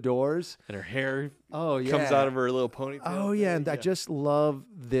through the doors and her hair comes out of her little ponytail. Oh yeah. And I just love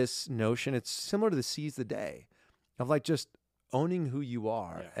this notion. It's similar to the Seize the Day of like just owning who you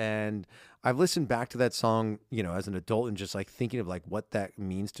are. And I've listened back to that song, you know, as an adult and just like thinking of like what that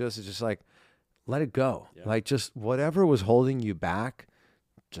means to us. It's just like, let it go. Like just whatever was holding you back,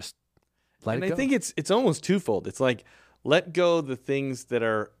 just let it go. And I think it's almost twofold. It's like, let go the things that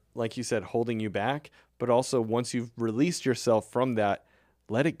are, like you said, holding you back, but also once you've released yourself from that,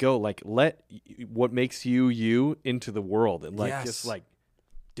 let it go. Like let what makes you into the world and like just like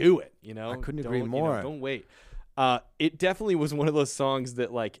do it, you know? I couldn't agree more. You know, don't wait. It definitely was one of those songs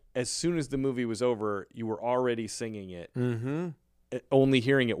that like as soon as the movie was over, you were already singing it, only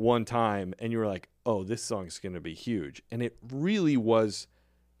hearing it one time, and you were like, oh, this song's going to be huge. And it really was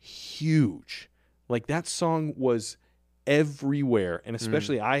huge. Like that song was everywhere. And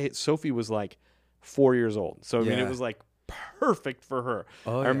especially Sophie was like 4 years old. So I mean, it was like perfect for her.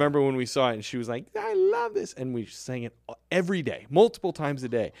 I remember when we saw it and she was like, I love this. And we sang it every day, multiple times a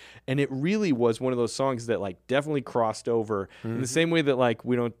day. And it really was one of those songs that like definitely crossed over in the same way that like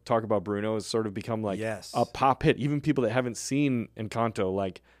we don't talk about Bruno has sort of become like a pop hit. Even people that haven't seen Encanto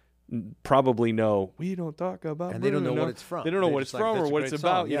like probably know we don't talk about and Bruno. They don't know what it's from. They don't know what it's from or what it's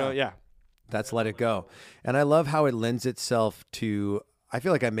about. You know, That's Let It Go. And I love how it lends itself to, I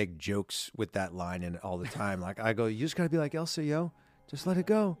feel like I make jokes with that line and all the time. Like I go, you just got to be like Elsa, yo. Just let it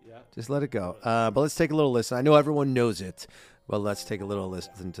go. Just let it go. But let's take a little listen. I know everyone knows it, but let's take a little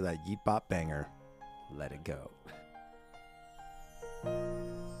listen to that Yeet Bop banger, Let It Go.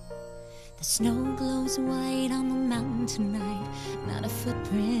 The snow glows white on the mountain tonight, not a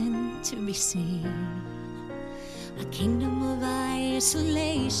footprint to be seen. A kingdom of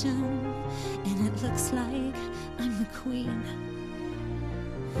isolation, and it looks like I'm the queen.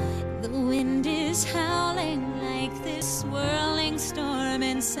 The wind is howling like this swirling storm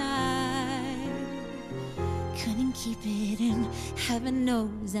inside. Couldn't keep it in, heaven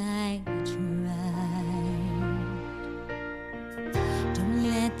knows I tried. Don't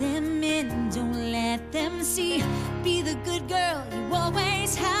let them in, don't let them see. Be the good girl you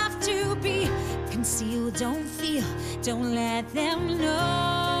always have to be. Conceal, don't feel, don't let them know.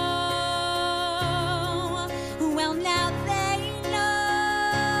 Well, now they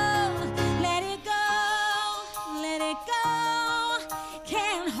know. Let it go, let it go.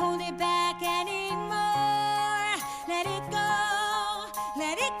 Can't hold it back anymore. Let it go,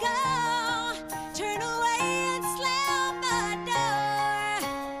 let it go. Turn away and slam the door.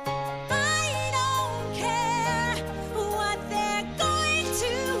 I don't care what they're going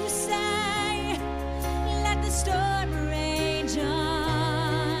to say. Let the storm rage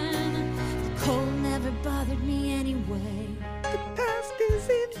on. The cold never bothered me anyway. The past is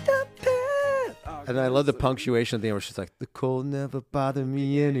in the past. And I love the punctuation at the end where she's like, the cold never bothered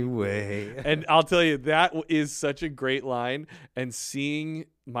me anyway. And I'll tell you, that is such a great line. And seeing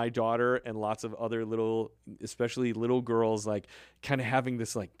my daughter and lots of other little, especially little girls, like kind of having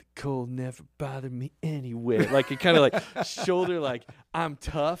this like, the cold never bothered me anyway. Like it kind of like shoulder, like I'm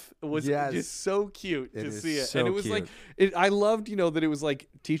tough. It was just so cute to see it. So and it was cute. like, I loved, you know, that it was like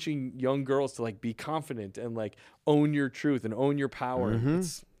teaching young girls to like be confident and like own your truth and own your power.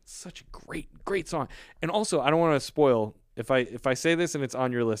 It's such a great song. And also, I don't want to spoil, if I say this and it's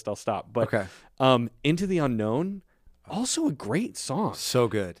on your list, I'll stop. But Into the Unknown, also a great song. So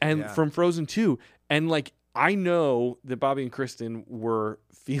good. And from Frozen 2. And like I know that Bobby and Kristen were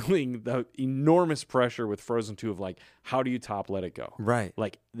feeling the enormous pressure with Frozen 2 of like, how do you top Let It Go? Right.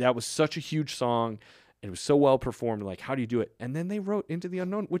 Like, that was such a huge song. It was so well performed. Like, how do you do it? And then they wrote Into the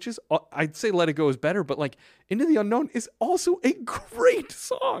Unknown, which is, I'd say Let It Go is better, but like, Into the Unknown is also a great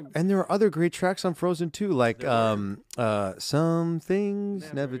song. And there are other great tracks on Frozen too, like Some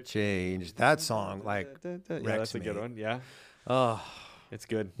Things Never Change. That song, like, Yeah, wrecks that's a me. good one. Yeah. Oh, it's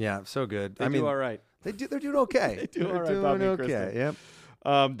good. Yeah, so good. They do all right. They're doing okay. They do all right, They're Bobby doing and okay. Kristen.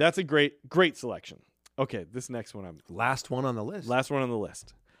 Yep. That's a great selection. Okay, this next one last one on the list. Last one on the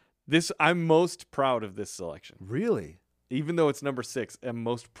list. I'm most proud of this selection. Really? Even though it's number 6, I'm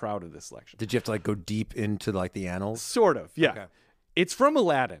most proud of this selection. Did you have to like go deep into like the annals? Sort of, yeah. Okay. It's from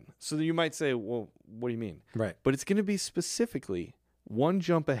Aladdin, so you might say, well, what do you mean? Right. But it's going to be specifically One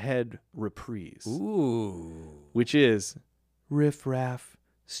Jump Ahead reprise. Ooh. Which is Riff Raff,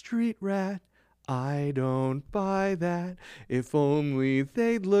 Street Rat, I don't buy that. If only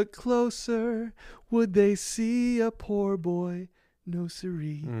they'd look closer, would they see a poor boy? No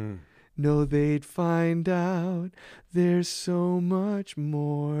siree. No, they'd find out there's so much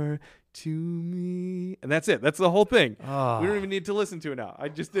more to me. And that's it. That's the whole thing. We don't even need to listen to it now. I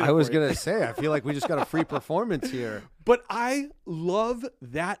just did it I was for you. going to say, I feel like we just got a free performance here. But I love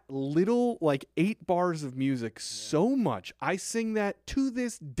that little, like, 8 bars of music so much. I sing that to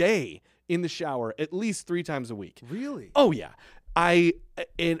this day in the shower at least 3 times a week. Really? Oh, yeah.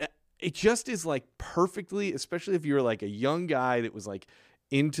 And it just is, like, perfectly, especially if you're, like, a young guy that was, like,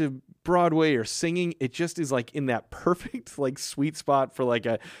 into Broadway or singing, it just is like in that perfect like sweet spot for like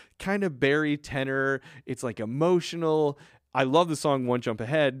a kind of Barry tenor. It's like emotional. I love the song One Jump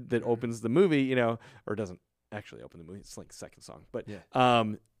Ahead that opens the movie, you know, or doesn't actually open the movie. It's like the second song, but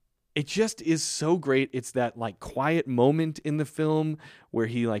it just is so great. It's that like quiet moment in the film where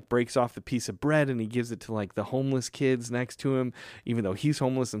he like breaks off the piece of bread and he gives it to like the homeless kids next to him, even though he's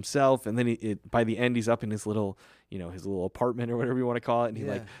homeless himself. And then by the end, he's up in his little, you know, his little apartment or whatever you want to call it. And he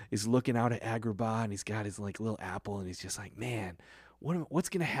like is looking out at Agrabah and he's got his like little apple and he's just like, man, what's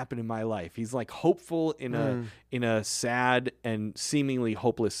going to happen in my life? He's like hopeful in a sad and seemingly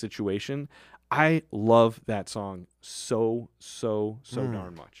hopeless situation. I love that song so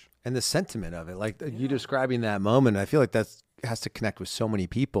darn much. And the sentiment of it, like you describing that moment, I feel like that's has to connect with so many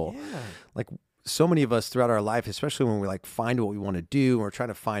people. Yeah. Like so many of us throughout our life, especially when we like find what we want to do, and we're trying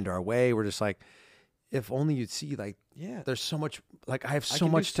to find our way. We're just like, if only you'd see, like, there's so much, like I have so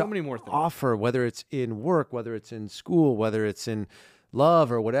much to many more things. offer, whether it's in work, whether it's in school, whether it's in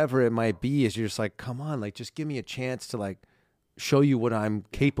love or whatever it might be, is you're just like, come on, like just give me a chance to like show you what I'm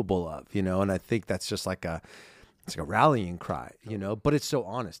capable of, you know? And I think that's just like it's like a rallying cry, you know, but it's so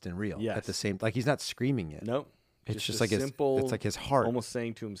honest and real at the same, like he's not screaming it. Nope. It's just a like simple, it's like his heart. almost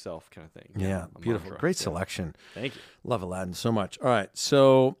saying to himself kind of thing. Yeah. A Beautiful. mantra. Great Yeah. selection. Thank you. Love Aladdin so much. All right.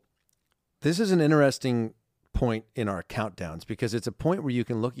 So this is an interesting point in our countdowns because it's a point where you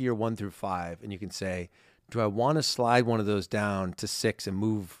can look at your 1 through 5 and you can say, do I want to slide one of those down to 6 and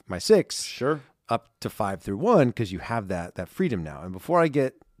move my 6 up to 5 through 1? Because you have that freedom now. And before I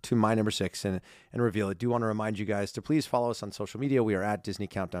get to my number 6 and reveal it, I do want to remind you guys to please follow us on social media. We are at Disney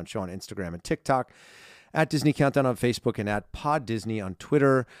Countdown Show on Instagram and TikTok, at Disney Countdown on Facebook, and at Pod Disney on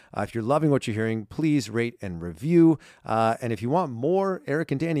Twitter. If you're loving what you're hearing, please rate and review. And if you want more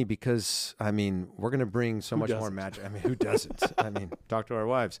Eric and Danny, because, I mean, we're going to bring so much more magic. I mean, who doesn't? I mean, talk to our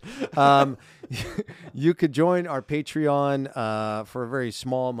wives. You could join our Patreon for a very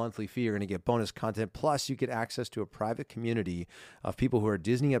small monthly fee. You're going to get bonus content. Plus, you get access to a private community of people who are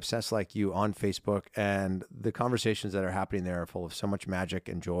Disney obsessed like you on Facebook. And the conversations that are happening there are full of so much magic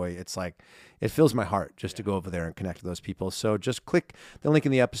and joy. It's like, it fills my heart just to go over there and connect with those people. So just click the link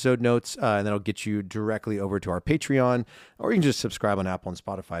in the episode notes and that'll get you directly over to our Patreon, or you can just subscribe on Apple and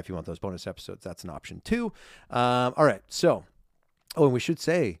Spotify if you want those bonus episodes. That's an option too. All right. So, and we should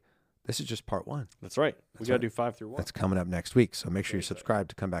say this is just part 1. That's right. We got to do 5 through 1. That's coming up next week. So make sure you subscribe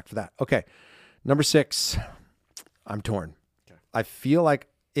to come back for that. Okay. Number 6, I'm torn. Okay. I feel like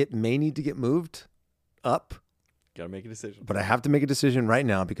it may need to get moved up. Got to make a decision. But I have to make a decision right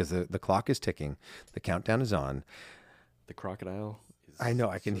now because the clock is ticking. The countdown is on. The crocodile is... I know.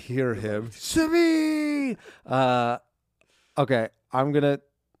 I can hear him. Simi! Okay. I'm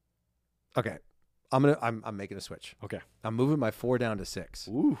making a switch. Okay. I'm moving my 4 down to 6.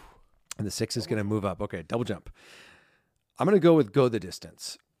 Ooh. And the 6 is going to move up. Okay. Double jump. I'm going to go with Go the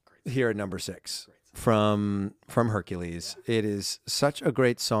Distance here at number 6 from Hercules. Yeah. It is such a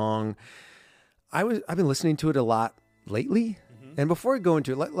great song. I've been listening to it a lot lately. And before I go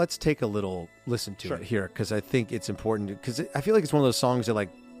into it, let's take a little listen to it here, because I think it's important, because I feel like it's one of those songs that like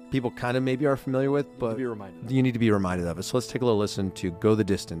people kind of maybe are familiar with, but be reminded. you need to be reminded of it. So let's take a little listen to Go the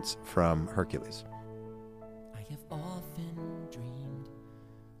Distance from Hercules. I have often dreamed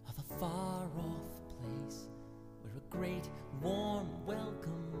of a far-off place where a great warm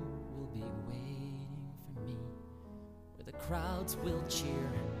welcome will be waiting for me, where the crowds will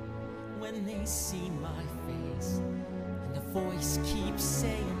cheer when they see my face, and a voice keeps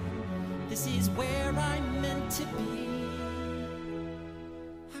saying, this is where I'm meant to be.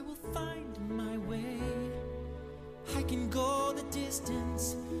 I will find my way, I can go the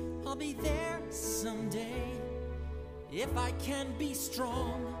distance, I'll be there someday. If I can be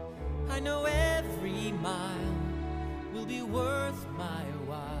strong, I know every mile will be worth my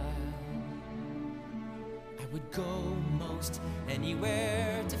while. I would go most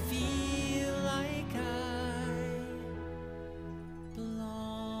anywhere to feel like I belong.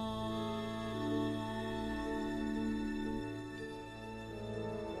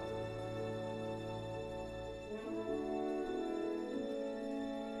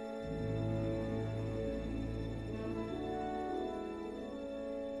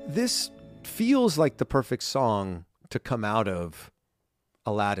 This feels like the perfect song to come out of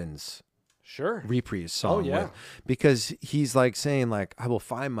Aladdin's reprise song with, because he's like saying like, I will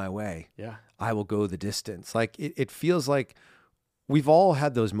find my way. Yeah. I will go the distance. Like it feels like we've all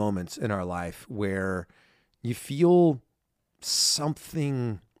had those moments in our life where you feel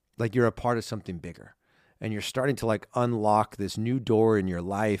something like you're a part of something bigger, and you're starting to like unlock this new door in your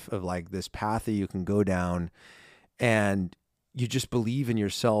life of like this path that you can go down, and you just believe in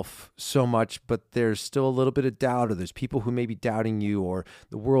yourself so much, but there's still a little bit of doubt, or there's people who may be doubting you, or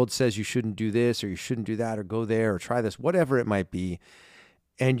the world says you shouldn't do this, or you shouldn't do that, or go there, or try this, whatever it might be.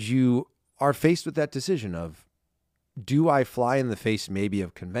 And you are faced with that decision of, do I fly in the face maybe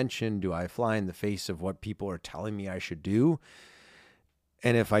of convention? Do I fly in the face of what people are telling me I should do?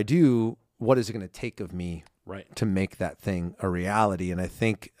 And if I do, what is it going to take of me to make that thing a reality? And I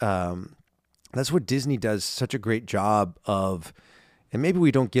think, that's what Disney does such a great job of, and maybe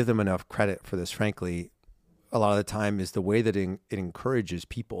we don't give them enough credit for this, frankly, a lot of the time, is the way that it encourages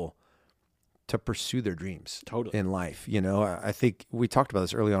people to pursue their dreams in life. You know, I think we talked about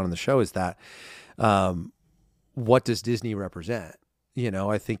this early on in the show, is that what does Disney represent? You know,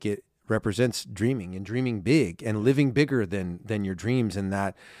 I think it represents dreaming, and dreaming big, and living bigger than your dreams, and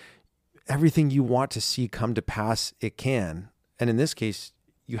that everything you want to see come to pass, it can. And in this case,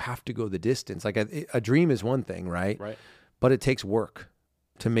 you have to go the distance. Like a dream is one thing, right? But it takes work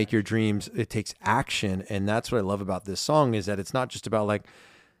to make your dreams. It takes action. And that's what I love about this song, is that it's not just about like,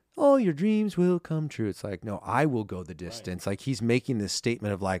 oh, your dreams will come true. It's like, no, I will go the distance. Like he's making this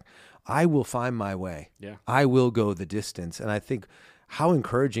statement of like, I will find my way. Yeah. I will go the distance. And I think how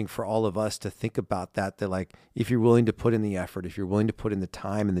encouraging for all of us to think about that like, if you're willing to put in the effort, if you're willing to put in the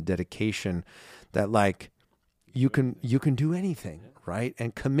time and the dedication, that like, you can do anything, right?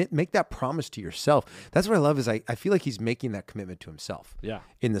 And make that promise to yourself. That's what I love, is I feel like he's making that commitment to himself. Yeah.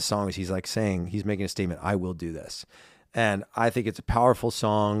 In the songs, he's like saying, he's making a statement, I will do this. And I think it's a powerful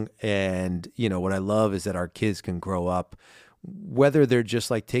song. And, you know, what I love is that our kids can grow up, whether they're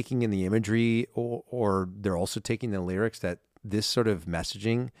just like taking in the imagery or they're also taking the lyrics, that this sort of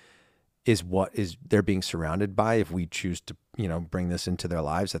messaging is what is they're being surrounded by. If we choose to, you know, bring this into their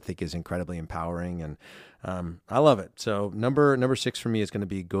lives, I think is incredibly empowering. And I love it. So number 6 for me is going to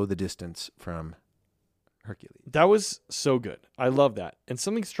be Go the Distance from Hercules. That was so good. I love that. And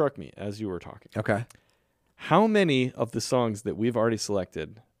something struck me as you were talking. Okay. How many of the songs that we've already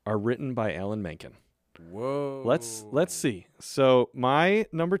selected are written by Alan Menken? Whoa. Let's see. So my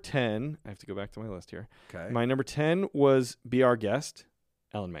number 10, I have to go back to my list here. Okay. My number 10 was Be Our Guest,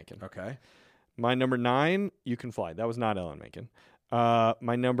 Alan Menken. Okay. My number 9, You Can Fly. That was not Alan Menken.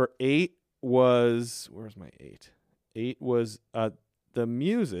 My number 8 was, where's my 8? 8 was The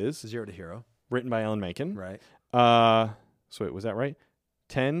Muses. Zero to Hero. Written by Alan Menken. Right. So wait, was that right?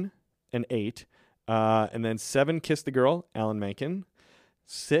 10 and 8. And then 7, Kiss the Girl, Alan Menken.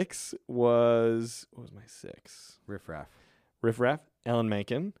 6 was, what was my 6? Riff Raff. Riff Raff, Alan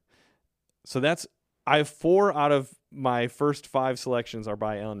Menken. So I have 4 out of my first 5 selections are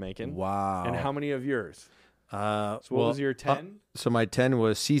by Alan Menken. Wow. And how many of yours? So what was your 10? So my 10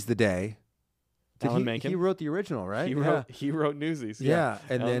 was Seize the Day. Alan Menken. He wrote the original, right? He wrote Newsies. Yeah.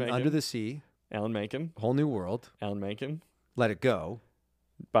 And Alan then Menken. Under the Sea. Alan Menken. Whole New World. Alan Menken. Let It Go.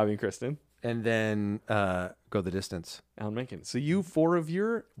 Bobby and Kristen. And then Go the Distance. Alan Menken. So 4 of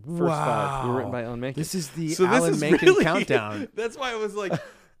your first 5 were written by Alan Menken. This is the Alan Menken countdown. That's why I was like,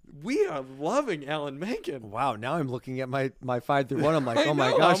 We are loving Alan Menken. Wow, now I'm looking at my 5 through 1. I'm like, I oh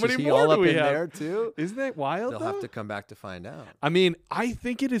my know. gosh, How many is he more all do up we in have? there too? Isn't that wild? They'll though? have to come back to find out. I mean, I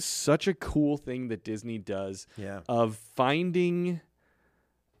think it is such a cool thing that Disney does of finding.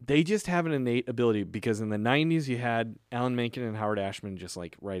 They just have an innate ability because in the 90s you had Alan Menken and Howard Ashman just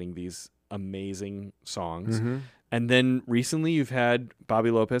like writing these amazing songs. Mm-hmm. And then recently you've had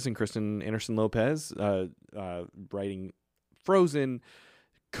Bobby Lopez and Kristen Anderson Lopez writing Frozen,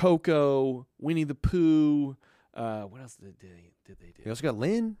 Coco, Winnie the Pooh. What else did they do? You also got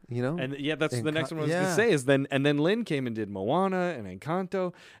Lynn, you know? And that's the next one I was going to say is then Lynn came and did Moana and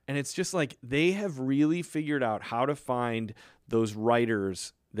Encanto. And it's just like they have really figured out how to find those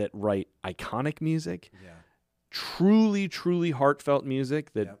writers that write iconic music, truly, truly heartfelt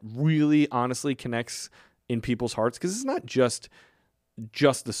music that really honestly connects in people's hearts. Because it's not just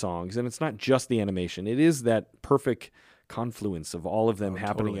the songs and it's not just the animation. It is that perfect confluence of all of them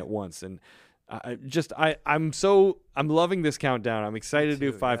happening at once. And I'm loving this countdown. I'm excited to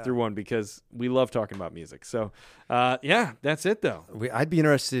do 5 through 1 because we love talking about music. So, that's it though. I'd be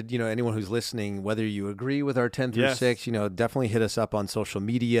interested, anyone who's listening, whether you agree with our 10 through 6, definitely hit us up on social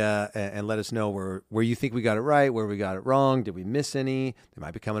media and let us know where you think we got it right, where we got it wrong. Did we miss any? They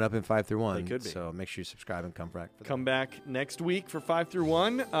might be coming up in 5 through 1. They could be. So make sure you subscribe and come back. Come back next week for 5 through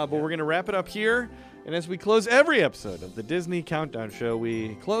 1. But we're going to wrap it up here. And as we close every episode of the Disney Countdown Show,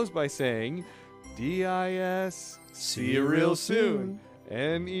 we close by saying DIS, see you real soon.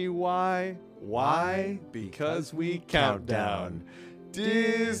 NEY, why? Because we count down.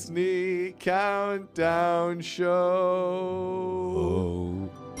 Disney Countdown Show.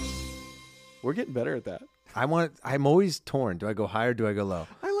 We're getting better at that. I'm always torn. Do I go higher or do I go low?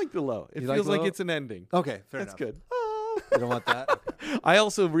 I like the low. It You feels like like low? it's an ending. Okay, fair That's enough. good. You don't want that? Okay. I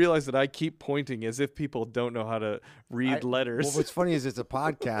also realize that I keep pointing as if people don't know how to read letters. Well, what's funny is it's a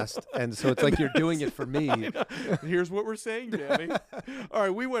podcast, and so it's like you're doing it for me. Here's what we're saying, Danny. All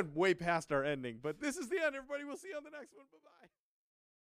right, we went way past our ending, but this is the end. Everybody, we'll see you on the next one. Bye-bye.